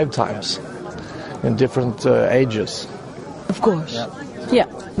like 5 times in different ages. Of course. Yeah.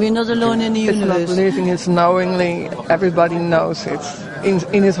 We're not alone in the universe. It's not believing, it's knowingly. Everybody knows it's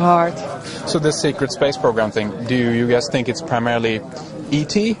in his heart. So this secret space program thing, do you guys think it's primarily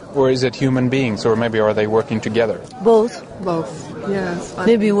ET, or is it human beings, or maybe are they working together? Both. Both. Yes.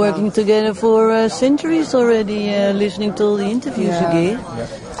 They've been working together for centuries already, listening to all the interviews you gave.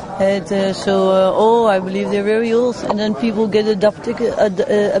 I believe they're very old, and then people get abducted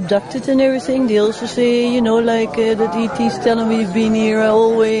and everything. They also say, that ET's telling we've been here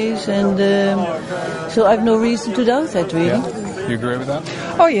always, and so I've no reason to doubt that, really. Yeah. You agree with that?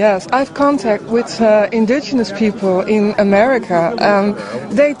 Oh yes, I have contact with indigenous people in America.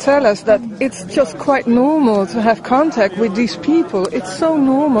 They tell us that it's just quite normal to have contact with these people. It's so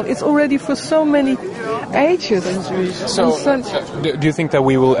normal. It's already for so many ages. So, do you think that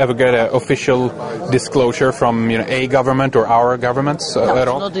we will ever get an official disclosure from a government or our governments at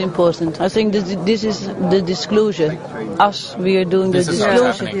all? Not important. I think this is the disclosure. Us, we are doing the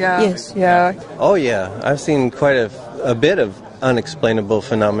disclosure. Yes. Yeah. Oh yeah, I've seen quite a bit of unexplainable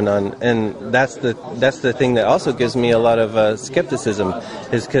phenomenon, and that's the thing that also gives me a lot of skepticism,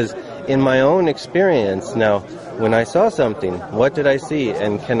 is because in my own experience now, when I saw something, what did I see,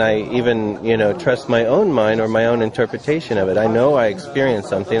 and can I even trust my own mind or my own interpretation of it? I know I experienced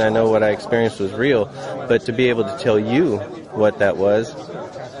something, I know what I experienced was real, but to be able to tell you what that was,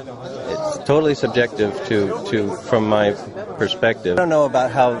 it's totally subjective from my perspective. I don't know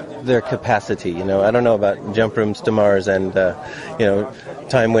about how their capacity, I don't know about jump rooms to Mars and,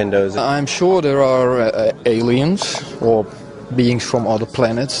 time windows. I'm sure there are aliens or beings from other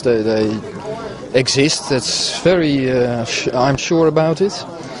planets. They exist. That's very, I'm sure about it.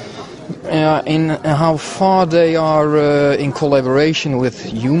 In how far they are in collaboration with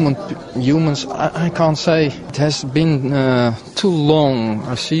humans, I can't say. It has been too long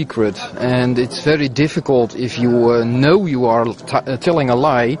a secret, and it's very difficult if you know you are telling a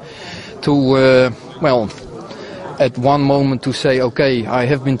lie to, at one moment to say, okay, I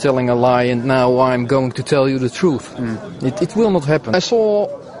have been telling a lie and now I'm going to tell you the truth. It will not happen. I saw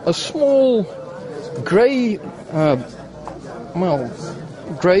a small grey,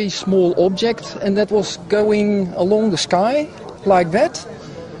 grey small object, and that was going along the sky like that.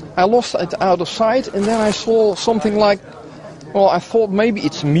 I lost it out of sight, and then I saw something like, I thought maybe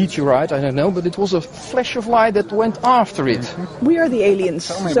it's a meteorite, I don't know, but it was a flash of light that went after it. We are the aliens,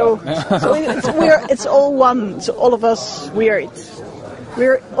 so it's all one. So all of us, we're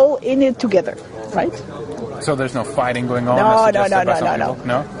all in it together, right? So there's no fighting going on?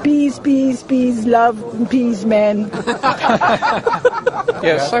 No. Peace, peace, peace, love, peace, man.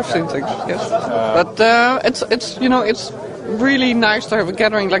 Yes, I've seen things. Yes, but it's really nice to have a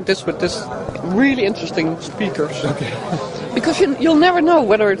gathering like this with this really interesting speakers. Okay. Because you'll never know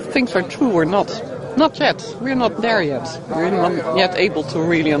whether things are true or not. Not yet. We're not there yet. We're not yet able to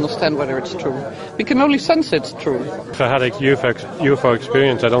really understand whether it's true. We can only sense it's true. If I had a UFO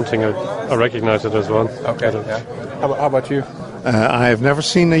experience, I don't think I recognize it as one. Okay. Yeah. How about you? I have never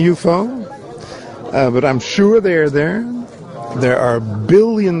seen a UFO, but I'm sure they're there. There are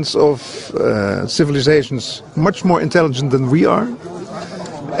billions of civilizations much more intelligent than we are.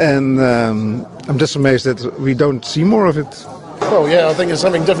 And I'm just amazed that we don't see more of it. Well, yeah, I think there's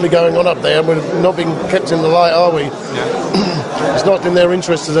something definitely going on up there. We're not being kept in the light, are we? Yeah. It's not in their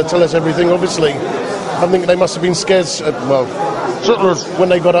interest to tell us everything, obviously. I think they must have been scared, when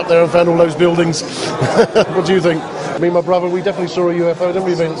they got up there and found all those buildings. What do you think? Me and my brother, we definitely saw a UFO, didn't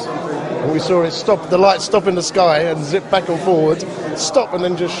we, Vince? And we saw it stop, the light stop in the sky and zip back and forward, stop and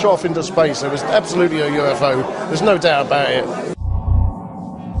then just shot off into space. It was absolutely a UFO. There's no doubt about it.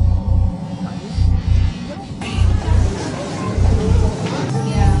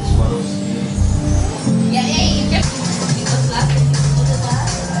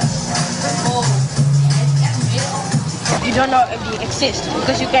 You don't know if they exist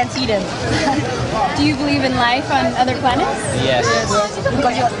because you can't see them. Do you believe in life on other planets? Yes.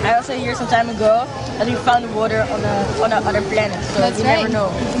 Because I also heard some time ago that we found water on other planets. So That's we right. never know.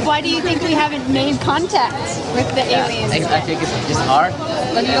 Why do you think we haven't made contact with the aliens? I think it's just hard.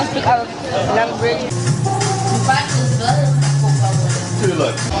 But we don't speak our language.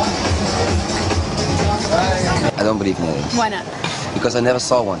 I don't believe in aliens. Why not? Because I never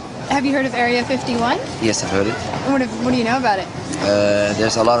saw one. Have you heard of Area 51? Yes, I've heard it. What do you know about it?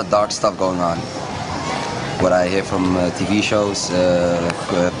 There's a lot of dark stuff going on. What I hear from TV shows,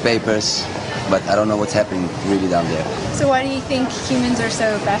 papers, but I don't know what's happening really down there. So why do you think humans are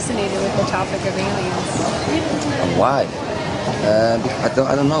so fascinated with the topic of aliens? Why? I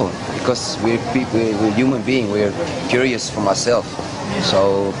don't know. Because we're human beings. We're curious from ourselves.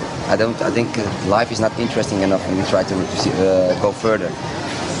 So I think life is not interesting enough, and we try to go further.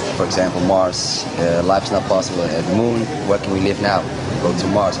 For example, Mars, life's not possible. At the Moon, where can we live now? Go to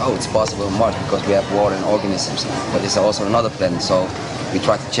Mars. Oh, it's possible on Mars because we have water and organisms. But it's also another planet, so we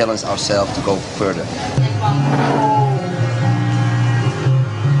try to challenge ourselves to go further.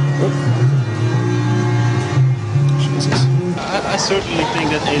 I certainly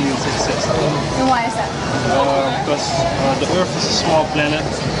think that aliens exist. And why is that? Because the Earth is a small planet,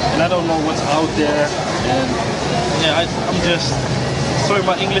 and I don't know what's out there. And yeah, I'm just sorry,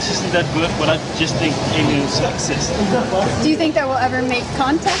 my English isn't that good, but I just think aliens exist. Do you think that we'll ever make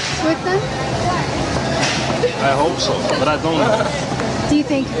contact with them? I hope so, but I don't know. Do you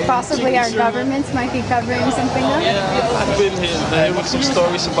think possibly our governments might be covering something up? Yeah, I've been hearing some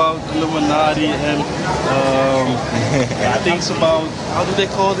stories about Illuminati and things about, how do they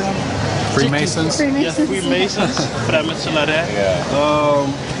call them? Freemasons? Yeah, Freemasons. Vrijmetselarij.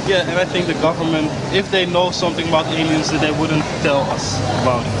 Yeah, and I think the government, if they know something about aliens, that they wouldn't tell us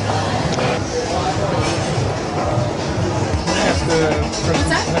about it.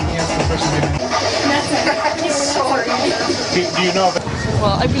 Do you know?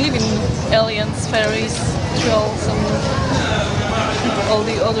 Well, I believe in aliens, fairies, trolls, and all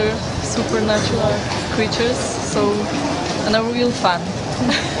the other supernatural creatures. And I'm real fan.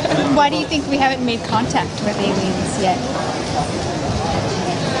 Why do you think we haven't made contact with aliens yet?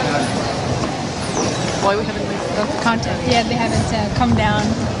 Why we haven't made Contact. Yeah, they haven't come down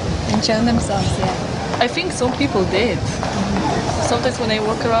and shown themselves yet. I think some people did. Sometimes when I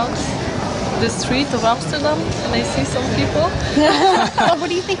walk around the street of Amsterdam and I see some people. Well, what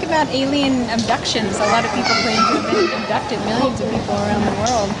do you think about alien abductions? A lot of people claim to have been abducted, millions of people around the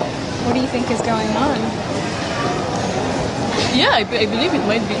world. What do you think is going on? Yeah, I believe it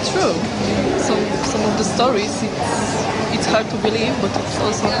might be true. Some of the stories, it's hard to believe, but it's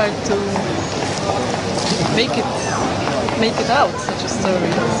also hard to make it out, such a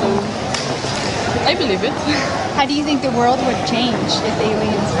story. So I believe it. How do you think the world would change if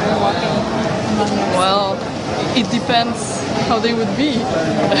aliens were walking among us? Well, it depends how they would be.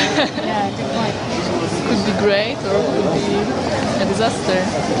 Yeah, good point. Could be great or could be a disaster.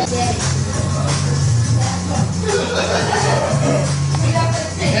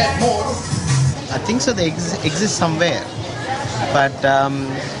 I think so. They exist somewhere, but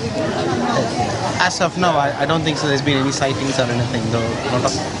as of now, I don't think so. There's been any sightings or anything. Though a lot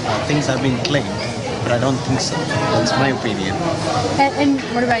of things have been claimed, but I don't think so. That's my opinion. And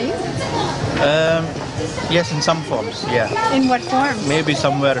what about you? Yes, in some forms. Yeah. In what forms? Maybe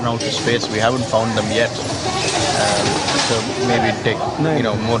somewhere in outer space. We haven't found them yet. So maybe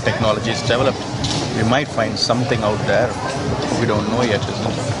more technology is developed. We might find something out there. We don't know yet,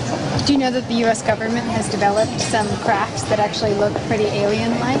 isn't it? Do you know that the U.S. government has developed some crafts that actually look pretty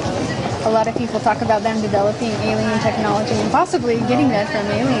alien-like? A lot of people talk about them developing alien technology and possibly getting that from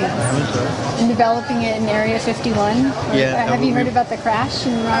aliens. And developing it in Area 51. Yeah. Have you heard about the crash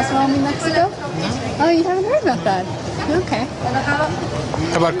in Roswell, New Mexico? Oh, you haven't heard about that? Okay.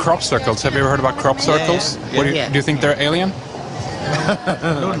 How about crop circles? Have you ever heard about crop circles? Yeah. Do you think they're alien?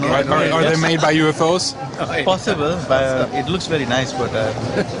 Are they made by UFOs? Possible, but it looks very nice. But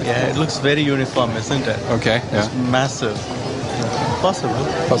it looks very uniform, isn't it? Okay. Yeah. It's massive. Possible.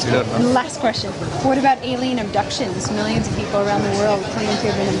 And last question. What about alien abductions? Millions of people around the world claim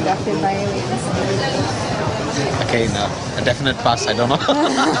to have been abducted by aliens. Okay, no. A definite pass, I don't know.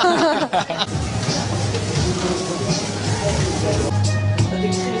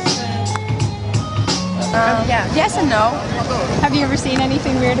 Yeah. Yes and no. Have you ever seen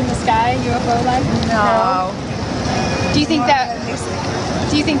anything weird in the sky, UFO-like? No. Do you think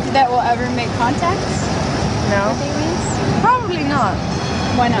that will ever make contacts? No. With aliens? Probably not.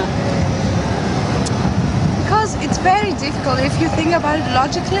 Why not? Because it's very difficult. If you think about it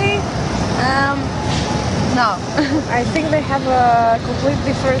logically, no. I think they have a completely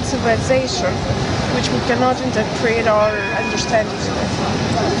different civilization, which we cannot interpret or understand easily.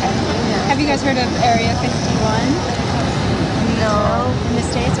 Have you guys heard of Area 51? No. In the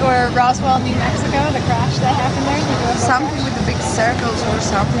States? Or Roswell, New Mexico, the crash that happened there? Something with the big circles or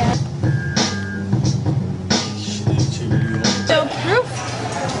something. So proof.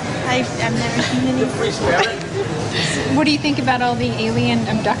 I've never seen any. What do you think about all the alien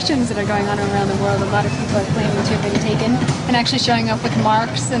abductions that are going on around the world? A lot of people are claiming to have been taken and actually showing up with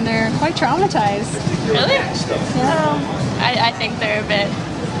marks, and they're quite traumatized. Really? Yeah. I think they're a bit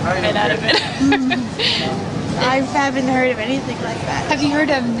out of it. I haven't heard of anything like that. Have you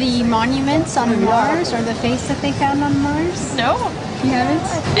heard of the monuments on Mars, or the face that they found on Mars? No. You haven't?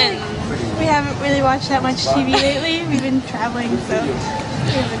 We haven't really watched that much TV lately. We've been traveling, so.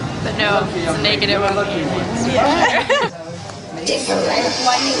 But no, it's a negative one. Yeah.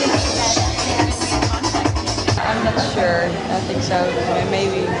 Why do you think that? I'm not sure. I think so.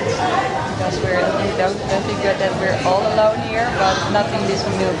 Maybe because we don't think that we're all alone here, but not in this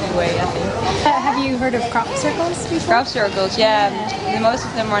Milky Way, I think. Have you heard of crop circles before? Crop circles, yeah. Most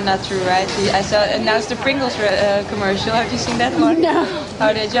of them are not true, right? I saw, and now it's the Pringles commercial. Have you seen that one? No.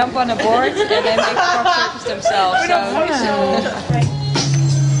 How they jump on a board and they make crop circles themselves. So.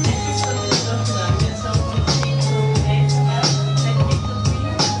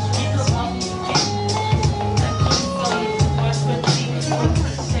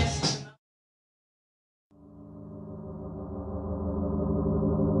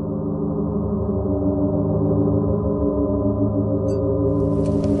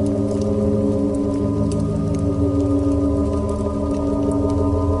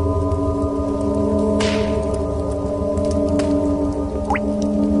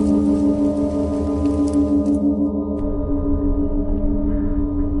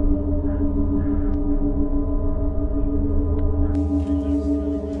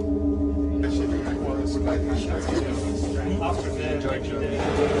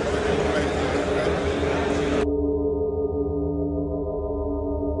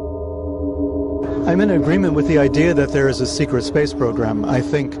 I'm in agreement with the idea that there is a secret space program. I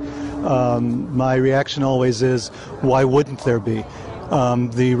think my reaction always is, why wouldn't there be?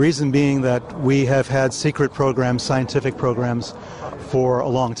 The reason being that we have had secret programs, scientific programs, for a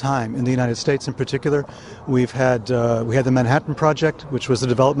long time. In the United States in particular, we had the Manhattan Project, which was the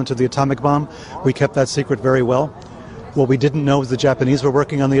development of the atomic bomb. We kept that secret very well. What we didn't know was the Japanese were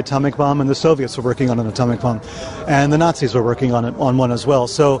working on the atomic bomb, and the Soviets were working on an atomic bomb, and the Nazis were working on one as well.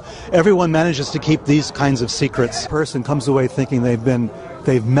 So everyone manages to keep these kinds of secrets. A person comes away thinking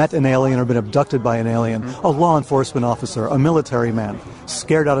they've met an alien or been abducted by an alien, a law enforcement officer, a military man,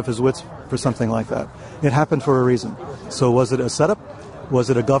 scared out of his wits for something like that. It happened for a reason. So was it a setup? Was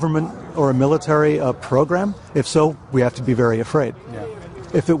it a government or a military program? If so, we have to be very afraid. Yeah.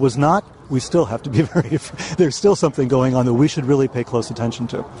 If it was not, we still have to be very afraid. There's still something going on that we should really pay close attention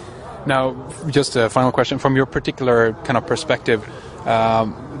to. Now, just a final question. From your particular kind of perspective,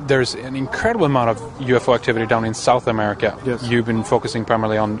 there's an incredible amount of UFO activity down in South America. Yes. You've been focusing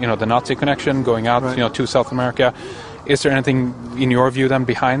primarily on, the Nazi connection, going out, right, to South America. Is there anything, in your view, then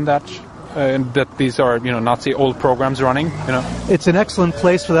behind that? That these are, Nazi old programs running, It's an excellent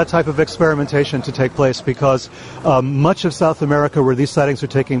place for that type of experimentation to take place because much of South America where these sightings are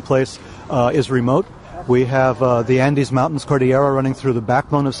taking place is remote. We have the Andes Mountains Cordillera running through the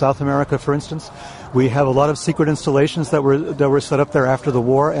backbone of South America, for instance. We have a lot of secret installations that were set up there after the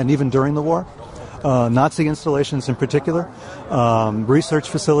war and even during the war. Nazi installations in particular, research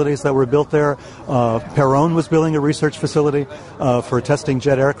facilities that were built there. Perón was building a research facility for testing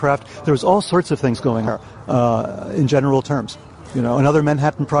jet aircraft. There was all sorts of things going on in general terms. Another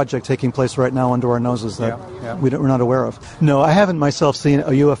Manhattan Project taking place right now under our noses that we're not aware of. No, I haven't myself seen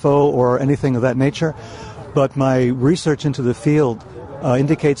a UFO or anything of that nature, but my research into the field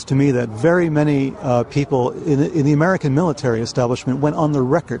indicates to me that very many people in the American military establishment went on the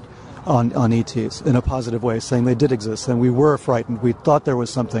record on ETs in a positive way, saying they did exist, and we were frightened. We thought there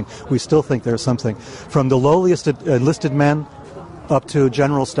was something. We still think there's something. From the lowliest enlisted men up to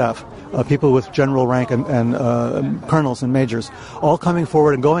general staff, people with general rank and colonels and majors, all coming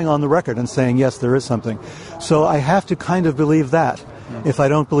forward and going on the record and saying, yes, there is something. So I have to kind of believe that. If I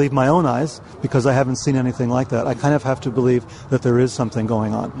don't believe my own eyes, because I haven't seen anything like that, I kind of have to believe that there is something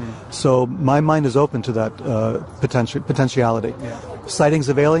going on. So my mind is open to that potentiality. Sightings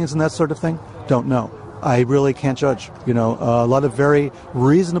of aliens and that sort of thing? Don't know. I really can't judge. A lot of very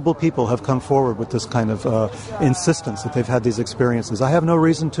reasonable people have come forward with this kind of insistence that they've had these experiences. I have no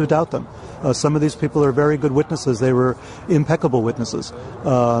reason to doubt them. Some of these people are very good witnesses. They were impeccable witnesses.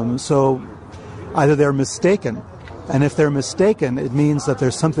 So either they're mistaken, and if they're mistaken, it means that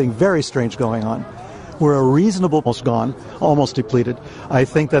there's something very strange going on. We're a reasonable, almost gone, almost depleted. I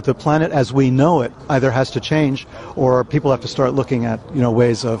think that the planet as we know it either has to change or people have to start looking at,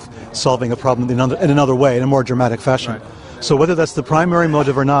 ways of solving a problem in another way, in a more dramatic fashion. Right. So whether that's the primary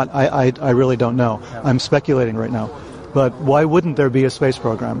motive or not, I really don't know. Yeah. I'm speculating right now. But why wouldn't there be a space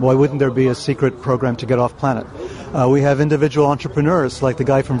program? Why wouldn't there be a secret program to get off planet? We have individual entrepreneurs like the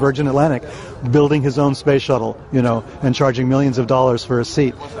guy from Virgin Atlantic building his own space shuttle, and charging millions of dollars for a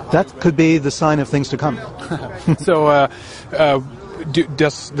seat. That could be the sign of things to come. So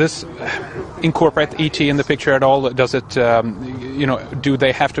does this incorporate ET in the picture at all? Does it, do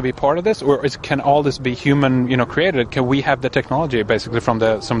they have to be part of this? Or can all this be human, created? Can we have the technology basically from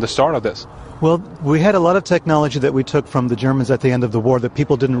the start of this? Well, we had a lot of technology that we took from the Germans at the end of the war that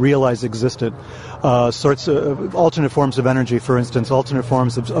people didn't realize existed. Sorts of alternate forms of energy, for instance, alternate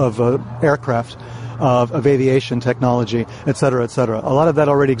forms of aircraft, of aviation technology, et cetera, et cetera. A lot of that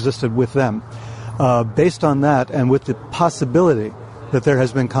already existed with them. Based on that, and with the possibility that there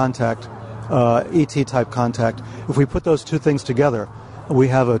has been contact, ET-type contact, if we put those two things together, we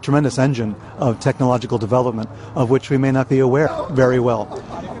have a tremendous engine of technological development of which we may not be aware very well.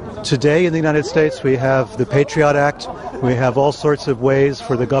 Today in the United States we have the Patriot Act. We have all sorts of ways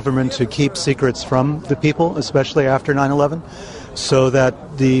for the government to keep secrets from the people, especially after 9/11, so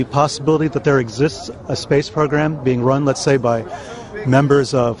that the possibility that there exists a space program being run, let's say, by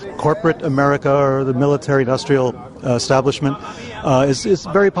members of corporate America or the military-industrial establishment is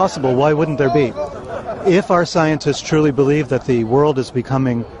very possible. Why wouldn't there be? If our scientists truly believe that the world is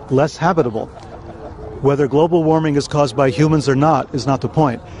becoming less habitable, whether global warming is caused by humans or not is not the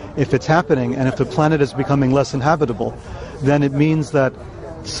point. If it's happening and if the planet is becoming less inhabitable, then it means that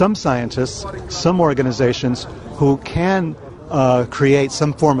some scientists, some organizations who can create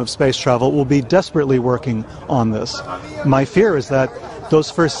some form of space travel will be desperately working on this. My fear is that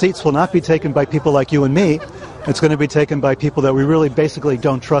those first seats will not be taken by people like you and me. It's going to be taken by people that we really basically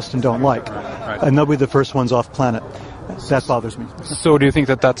don't trust and don't like. Right. And they'll be the first ones off planet. That bothers me. So do you think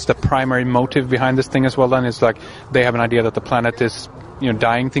that that's the primary motive behind this thing as well then? It's like they have an idea that the planet is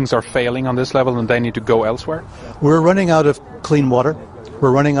dying, things are failing on this level, and they need to go elsewhere? We're running out of clean water.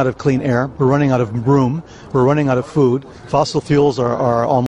 We're running out of clean air. We're running out of room. We're running out of food. Fossil fuels are almost